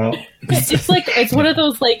talking about. It's like it's one of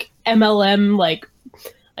those like MLM like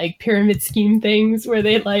pyramid scheme things where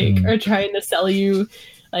they like are trying to sell you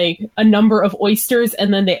like a number of oysters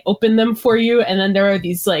and then they open them for you, and then there are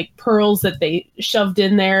these like pearls that they shoved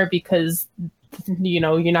in there because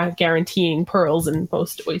you're not guaranteeing pearls in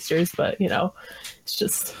most oysters, but it's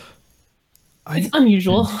just it's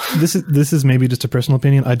unusual. This is maybe just a personal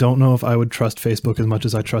opinion. I don't know if I would trust Facebook as much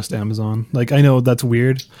as I trust Amazon. Like, I know that's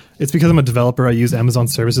weird. It's because I'm a developer. I use Amazon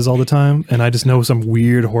services all the time, and I just know some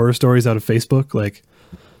weird horror stories out of Facebook. Like,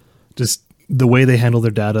 just the way they handle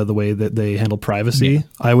their data, the way that they handle privacy. Yeah.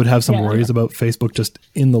 I would have some worries about Facebook just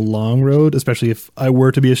in the long road, especially if I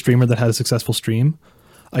were to be a streamer that had a successful stream.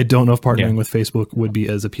 I don't know if partnering with Facebook would be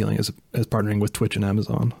as appealing as partnering with Twitch and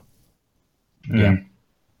Amazon. Yeah.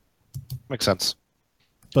 Makes sense.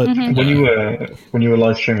 But when you were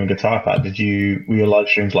live streaming Guitar Pat, were your live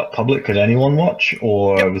streams like public? Could anyone watch,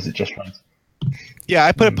 or was it just friends? Yeah,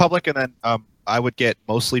 I put it public, and then I would get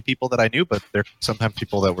mostly people that I knew, but there sometimes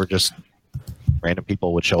people that were just random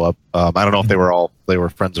people would show up. I don't know if they were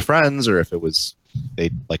friends of friends, or if it was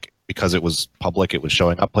because it was public, it was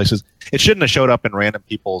showing up places. It shouldn't have showed up in random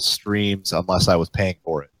people's streams unless I was paying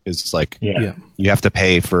for it. It's like you have to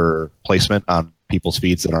pay for placement on people's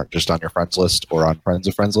feeds that aren't just on your friends list or on friends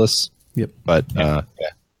of friends lists. Yep. But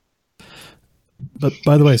But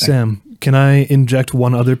by the way, Sam, can I inject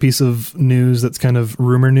one other piece of news that's kind of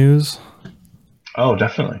rumor news? Oh,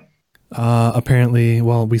 definitely. Apparently,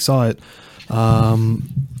 well, we saw it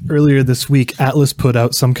earlier this week. Atlas put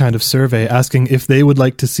out some kind of survey asking if they would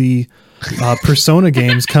like to see Persona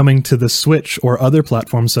games coming to the Switch or other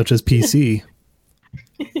platforms such as PC.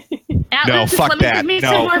 Atlas, no, fuck that. Give me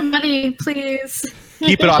no. some more money, please.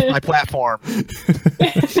 Keep it off my platform.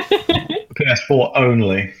 PS4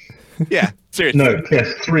 only. Yeah, seriously. No,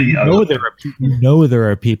 PS3 only. There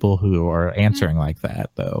are people who are answering like that,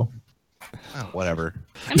 though. whatever.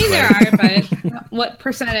 I mean, there are, but what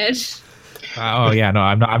percentage? Oh yeah, no,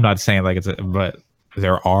 I'm not saying like but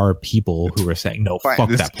there are people who are saying no, Fine, fuck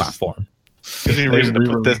this- that platform. There's any reason to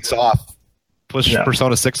put this off. Push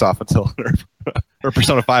Persona 6 off until or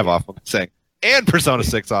Persona 5 off. I'm saying, and Persona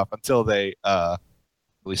 6 off until they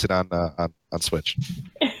release it on Switch.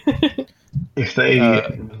 If they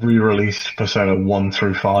re-released Persona 1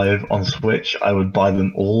 through 5 on Switch, I would buy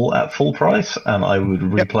them all at full price, and I would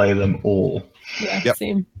replay them all. Yeah, Yep.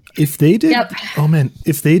 same. If they did, Yep. oh man,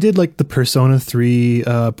 if they did like the Persona 3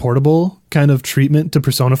 portable kind of treatment to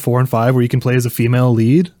Persona 4 and 5 where you can play as a female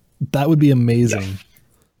lead, that would be amazing.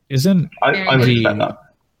 Isn't I would expect that.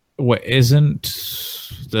 what isn't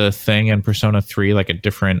the thing in Persona 3 like a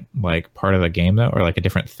different like part of the game though, or like a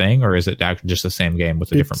different thing, or is it actually just the same game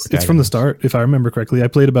with a different It's from the start, if I remember correctly. I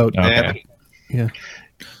played about Okay. yeah.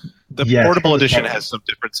 The Yeah, portable it's edition probably- has some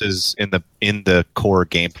differences in the core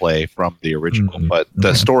gameplay from the original, Mhm. but the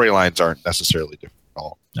Okay. storylines aren't necessarily different at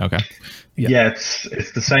all. Okay. Yeah. Yeah,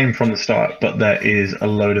 it's the same from the start, but there is a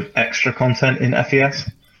load of extra content in FES.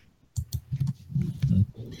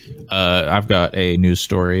 I've got a news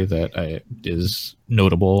story that is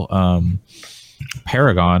notable.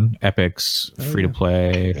 Paragon, Epic's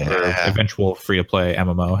free-to-play or Yeah. eventual free-to-play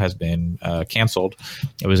MMO, has been canceled.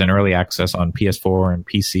 It was in early access on PS4 and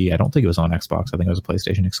PC. I don't think it was on Xbox. I think it was a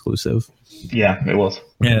PlayStation exclusive. Yeah, it was.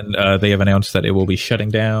 And they have announced that it will be shutting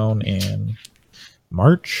down in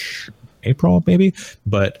March, April, maybe.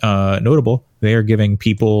 But notable, they are giving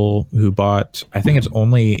people who bought, I think it's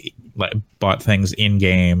only like bought things in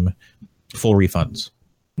game, full refunds.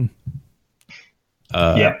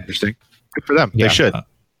 Yeah. Interesting. Good for them. Yeah, They should.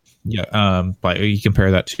 But you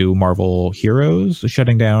compare that to Marvel Heroes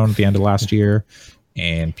shutting down at the end of last year,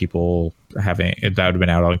 and people having that would have been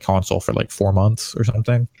out on console for like 4 months or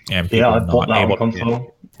something, and people Yeah, I bought that on able to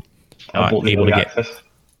console. I not bought the able to early get- access.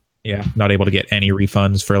 not able to get any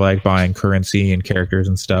refunds for like buying currency and characters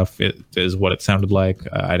and stuff. It is what it sounded like.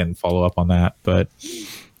 I didn't follow up on that, but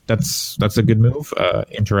that's a good move.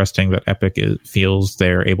 Interesting that Epic feels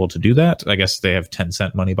they're able to do that. I guess they have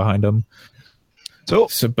Tencent money behind them. So,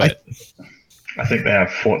 But I think they have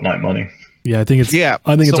Fortnite money. Yeah, I think it's Yeah,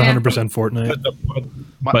 I think it's so- 100% Fortnite.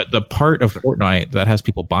 but the part of Fortnite that has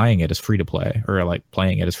people buying it is free to play, or like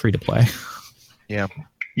playing it is free to play. yeah.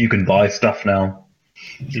 You can buy stuff now.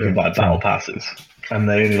 You can buy battle passes, and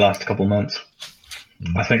they only last a couple months.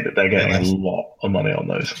 I think that they're getting a lot of money on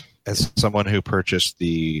those. As someone who purchased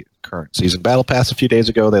the current season battle pass a few days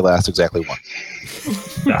ago, they last exactly one.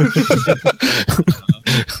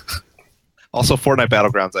 Also, Fortnite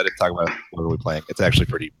Battlegrounds, I didn't talk about what are we playing. It's actually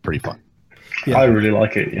pretty fun. Yeah. I really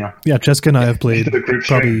like it. Yeah. Yeah, Jessica and I have played The group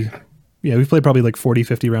probably we've played probably like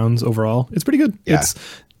 40-50 rounds overall. It's pretty good. Yeah. It's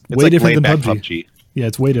It's way like different than laid-back PUBG. Yeah,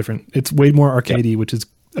 it's way different. It's way more arcadey, which is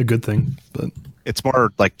a good thing. But It's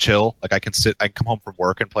more like chill. Like I can come home from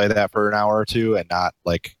work and play that for an hour or two, and not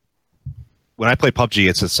like when I play PUBG.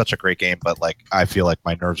 It's just such a great game, but like I feel like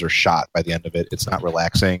my nerves are shot by the end of it. It's not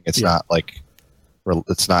relaxing. It's not like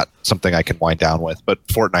it's not something I can wind down with. But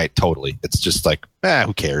Fortnite, totally. It's just like,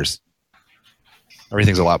 who cares?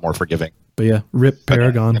 Everything's a lot more forgiving. yeah, rip But,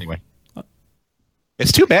 Paragon. anyway,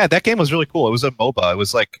 it's too bad. That game was really cool. It was a MOBA. It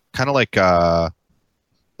was like kind of like a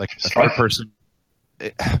third person.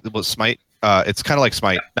 It was Smite. It's kind of like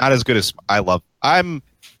Smite. Not as good as I don't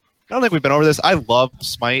think we've been over this. I love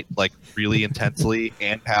Smite like really intensely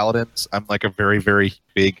and Paladins. I'm like a very, very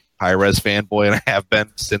big high-res fanboy, and I have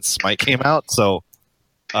been since Smite came out. So,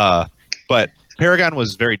 but Paragon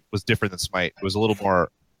was different than Smite. It was a little more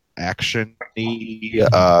action-y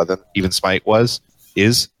than even Smite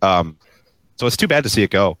is. So it's too bad to see it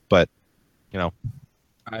go, but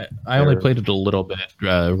I only played it a little bit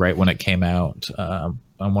right when it came out.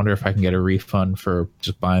 I wonder if I can get a refund for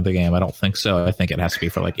just buying the game. I don't think so. I think it has to be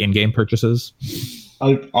for like in-game purchases.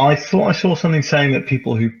 I thought I saw something saying that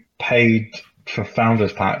people who paid for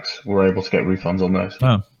Founders Packs were able to get refunds on those.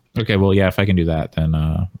 Oh, okay. Well, yeah, if I can do that, then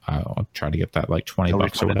I'll try to get that like $20 or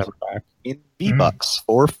refund. whatever back. in V-Bucks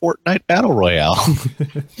for Fortnite Battle Royale.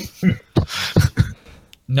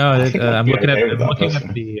 No, I think I'm I'd be looking okay at with that looking person.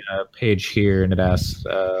 at the page here, and it asks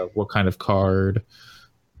what kind of card.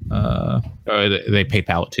 They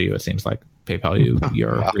PayPal it to you. It seems like PayPal you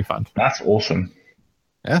your refund. That's awesome.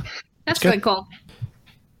 That's really cool.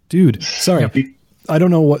 Dude, sorry. I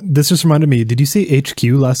don't know what this just reminded me. Did you see HQ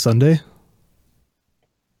last Sunday?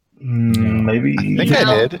 Maybe. I think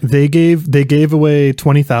I did. They gave away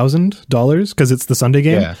 $20,000 because it's the Sunday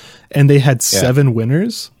game, Yeah. and they had 7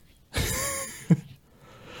 winners.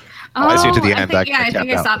 Oh, I see it to the end. I think I I tapped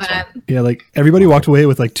saw out. That's that. Yeah, like everybody walked away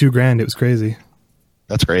with like $2,000. It was crazy.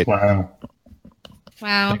 That's great. Wow.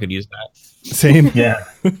 Wow. I could use that. Same. Yeah.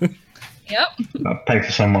 Yep. I'll pay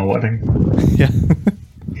for some of my wedding. Yeah.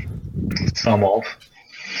 Some of.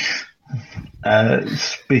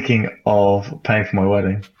 Speaking of paying for my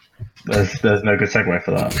wedding, there's no good segue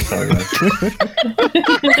for that. Sorry, guys.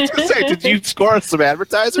 Say, did you score on some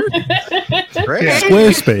advertiser? Great. Yeah. You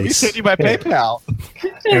Squarespace. sent you my PayPal.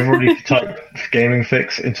 Everybody type Gaming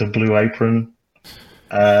Fix into Blue Apron.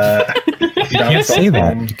 You can't say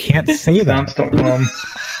that. You can't say that. Stamps.com.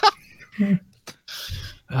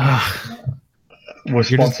 We're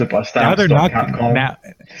sponsored by Now they're not. Stamps.com.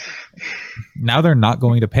 Now they're not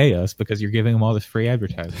going to pay us because you're giving them all this free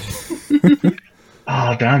advertising.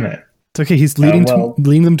 Oh, damn it. It's okay. He's leading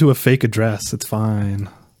them to a fake address. It's fine.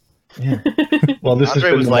 Yeah. Well, this Andre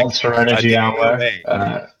has been was the like, Monster Energy I Hour. didn't go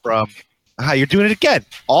away from you're doing it again.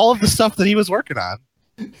 All of the stuff that he was working on.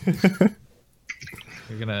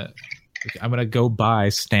 I'm gonna go buy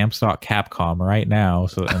stamps.capcom right now,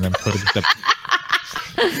 and then put just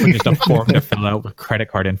a form to fill out with credit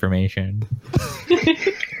card information.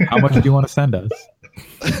 How much do you want to send us?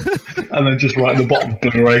 And then just write at the bottom,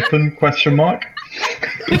 Blue Apron, ?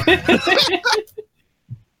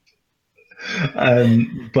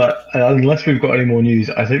 But unless we've got any more news,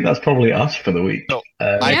 I think that's probably us for the week. So,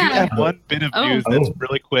 I do Yeah. have one bit of news that's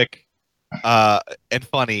really quick and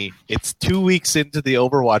funny. It's 2 weeks into the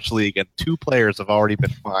Overwatch League, and 2 players have already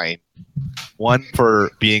been fined. One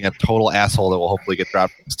for being a total asshole that will hopefully get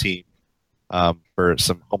dropped from his team for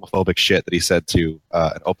some homophobic shit that he said to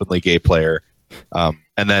an openly gay player.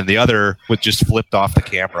 And then the other was just flipped off the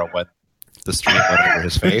camera when the stream went over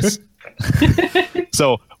his face.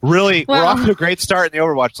 So really, we're off to a great start in the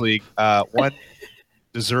Overwatch League. One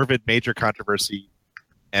deserved major controversy,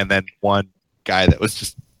 and then one guy that was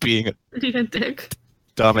just being a dick.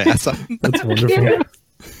 dumbass. That's wonderful.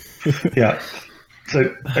 Yeah.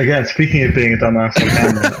 So, again, speaking of being a dumbass on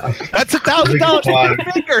camera, That's $1,000 to your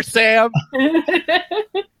finger, Sam.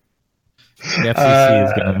 The FCC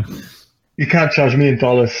is gonna. you can't charge me in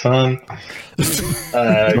dollars, son.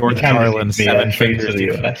 George you can't Carlin, just be 7 entry figures to the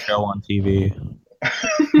to US. show on TV.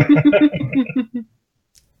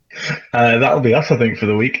 That'll be us, I think, for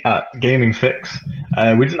the week at Gaming Fix.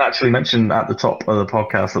 We didn't actually mention at the top of the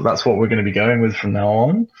podcast that that's what we're going to be going with from now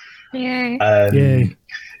on. Yay. Yay.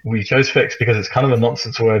 We chose Fix because it's kind of a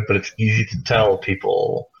nonsense word, but it's easy to tell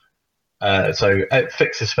people. So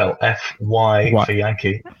Fix is spelled F-Y What? for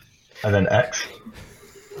Yankee, and then X.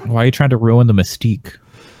 Why are you trying to ruin the mystique?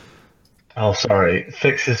 Oh, sorry.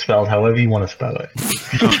 Fix is spelled however you want to spell it.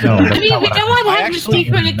 No, I mean, we don't want to I have actually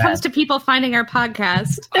mystique when it meant comes to people finding our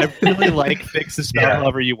podcast. I really like Fix is spelled Yeah.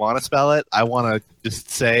 however you want to spell it. I want to just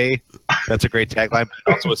say that's a great tagline,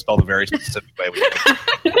 but also it's spelled a very specific way.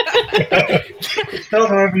 Spelled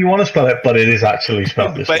however you want to spell it, but it is actually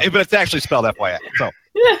spelled this But way. it's actually spelled FYI. So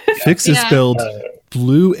Fix is Yeah. spelled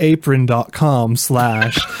blueapron.com/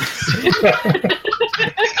 Stamps /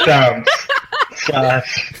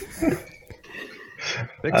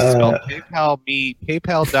 Fix is spelled paypal.me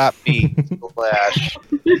 /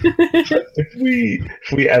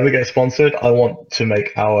 If we ever get sponsored, I want to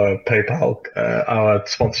make our PayPal, our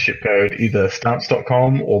sponsorship code either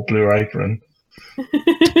stamps.com or Blue Apron,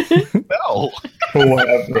 no. or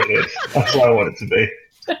whatever it is. That's what I want it to be.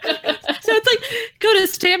 So it's like, go to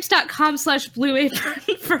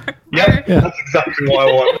stamps.com/blueapron for Yeah, that's exactly what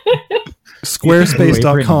I want.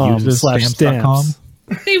 Squarespace.com Uses / stamps.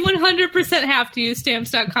 They 100% have to use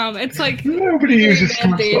stamps.com. It's like Nobody uses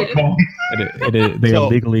mandated. stamps.com. They So- are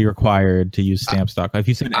legally required to use stamps.com. If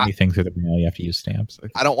you send anything through the mail, you have to use stamps.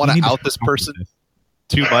 I don't want You to need out this stop person this.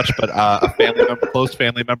 too much, but a family member, close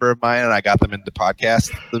family member of mine, and I got them into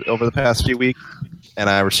podcasts over the past few weeks, and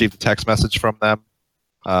I received a text message from them.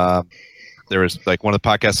 There was like one of the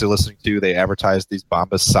podcasts they're listening to. They advertised these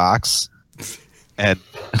Bombas socks, and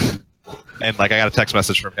like I got a text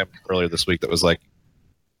message from him earlier this week that was like,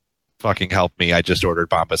 "Fucking help me! I just ordered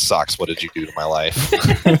Bombas socks. What did you do to my life?"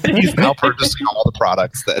 He's now purchasing all the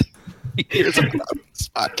products that he hears about on this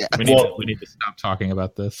podcast. We need to stop talking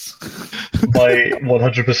about this. My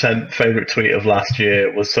 100% favorite tweet of last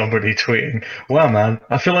year was somebody tweeting, "Wow, man,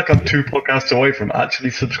 I feel like I'm 2 podcasts away from actually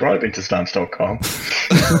subscribing to stamps.com."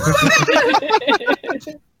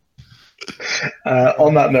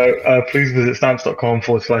 On that note, please visit stamps.com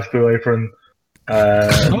 /Blue Apron.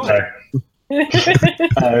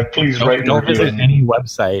 Please rate Don't and review visit it. any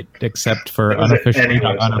website except for Don't visit any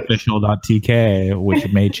website. unofficial.tk,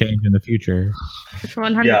 which may change in the future.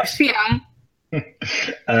 100%. Yeah.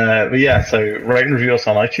 But yeah, so rate and review us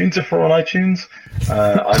on iTunes if we're on iTunes.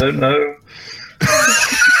 I don't know.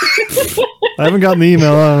 I haven't gotten the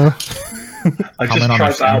email. I don't know. I just Comment on our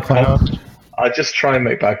try SoundCloud. I just try and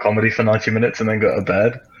make bad comedy for 90 minutes and then go to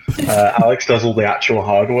bed. Alex does all the actual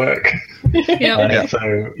hard work. Yep.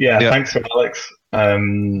 So Yeah. thanks for Alex.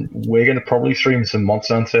 We're going to probably stream some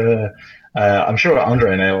Monster Hunter. I'm sure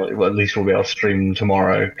Andre and I at least will be able to stream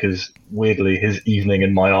tomorrow because weirdly his evening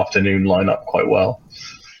and my afternoon line up quite well.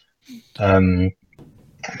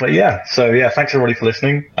 But yeah, so yeah, thanks everybody for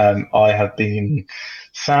listening. I have been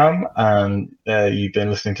Sam, and you've been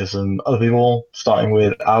listening to some other people, starting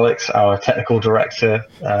with Alex, our technical director,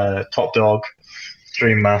 top dog,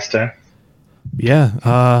 stream master.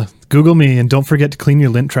 Yeah, Google me and don't forget to clean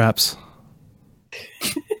your lint traps.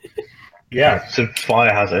 Yeah, so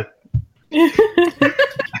fire hazard.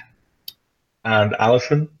 And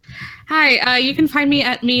Allison. Hi, you can find me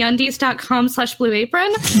at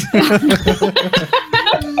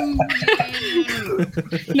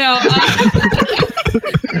meundies.com/blueapron. No.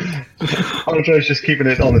 Andre's just keeping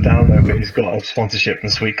it on the down low, but he's got a sponsorship from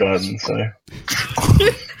Sweet Garden, so.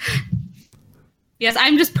 Yes,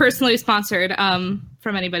 I'm just personally sponsored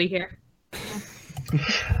from anybody here.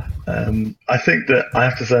 I think that I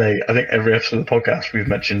have to say, I think every episode of the podcast we've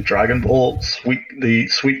mentioned Dragon Ball, the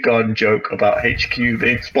Sweet Garden joke about HQ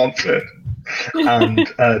being sponsored, and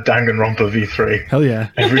Danganronpa V3 Hell yeah.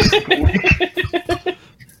 every single week.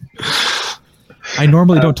 I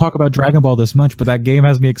normally don't talk about Dragon Ball this much, but that game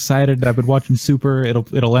has me excited. I've been watching Super.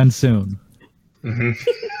 It'll end soon. Mm-hmm.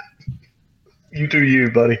 You do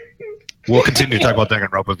you, buddy. We'll continue to talk about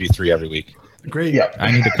Danganronpa V3 every week. Great. Yeah.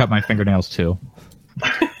 I need to cut my fingernails too.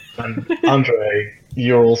 And Andre,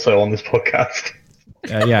 you're also on this podcast.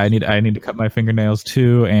 Yeah, I need to cut my fingernails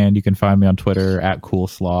too, and you can find me on Twitter at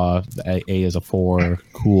CoolSlaw. A is a 4,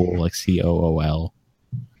 cool like COOL.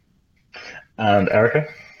 And Erica.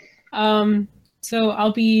 So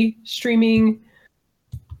I'll be streaming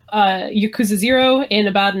Yakuza 0 in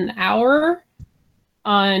about an hour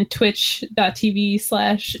on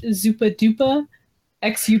twitch.tv/Zupadupa,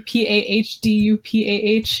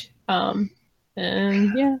 XUPAHDUPAH.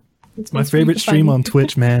 And yeah. It's my favorite stream on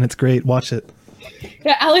Twitch, man. It's great. Watch it.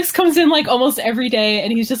 Yeah, Alex comes in like almost every day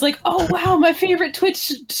and he's just like, oh wow, my favorite Twitch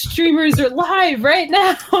streamers are live right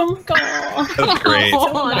now. I'm like, oh, That's great. I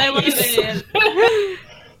love it.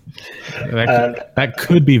 That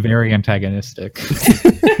could be very antagonistic.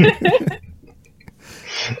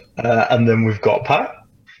 And then we've got Pat.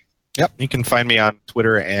 Yep, you can find me on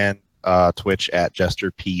Twitter and Twitch at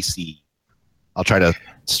JesterPC. I'll try to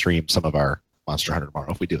stream some of our Monster Hunter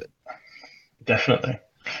tomorrow if we do it. Definitely.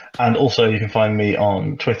 And also you can find me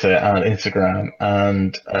on Twitter and Instagram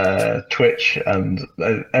and Twitch and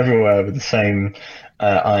everywhere with the same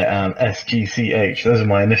I am SGCH. Those are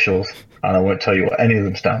my initials, and I won't tell you what any of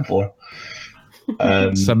them stand for.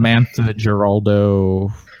 Samantha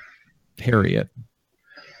Geraldo Harriet.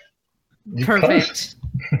 You Perfect.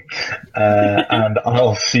 and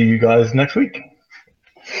I'll see you guys next week.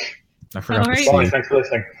 I forgot All to right. Bye. say Thanks for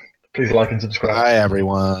listening. Please like and subscribe. Hi,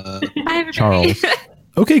 everyone. Bye, everybody. Charles.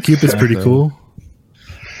 Okay, Cupid's pretty cool.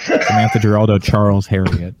 Samantha Geraldo Charles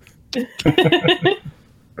Harriet.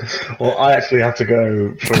 Well, I actually have to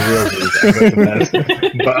go for real,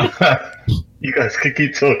 but you guys can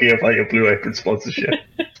keep talking about your Blue Apron sponsorship.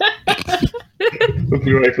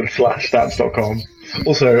 Blue Apron /stamps.com.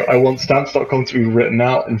 Also, I want stamps.com to be written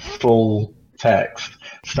out in full text.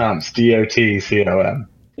 Stamps, DOTCOM.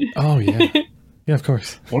 Oh, yeah. Yeah, of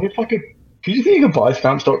course. What if I could? Do you think you can buy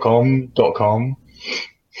stamps.com.com?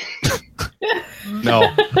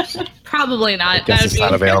 No, Probably not. guess That it's would not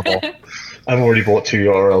be- available. I've already bought 2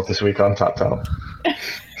 URLs this week. I'm tapped out.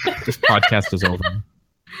 This podcast is over.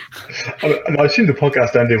 I assume the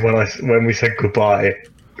podcast ended when we said goodbye.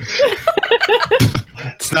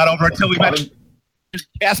 It's not over until we mention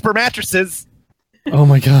Casper mattresses. Oh,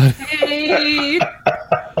 my God. Hey.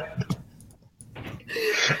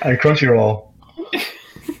 And Crunchyroll.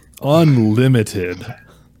 Unlimited.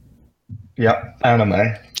 Yep,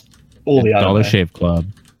 anime. All the anime. Dollar Shave Club.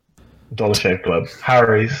 Dollar Shave Club.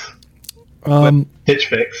 Harry's. Stitch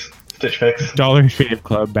Fix. Dollar Shave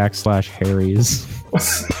Club /Harry's.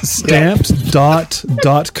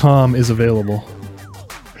 Stamps.com is available.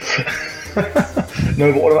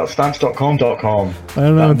 No, but what about stamps.com.com? I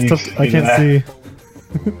don't know. That It's needs tough. to I be can't there. see.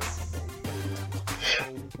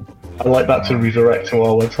 I'd like that to redirect to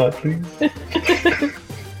our website, please.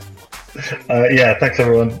 Yeah, thanks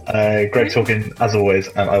everyone. Great talking as always,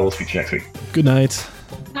 and I will speak to you next week. Good night.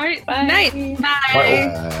 All right. Night. Bye.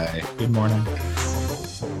 Bye. Good morning.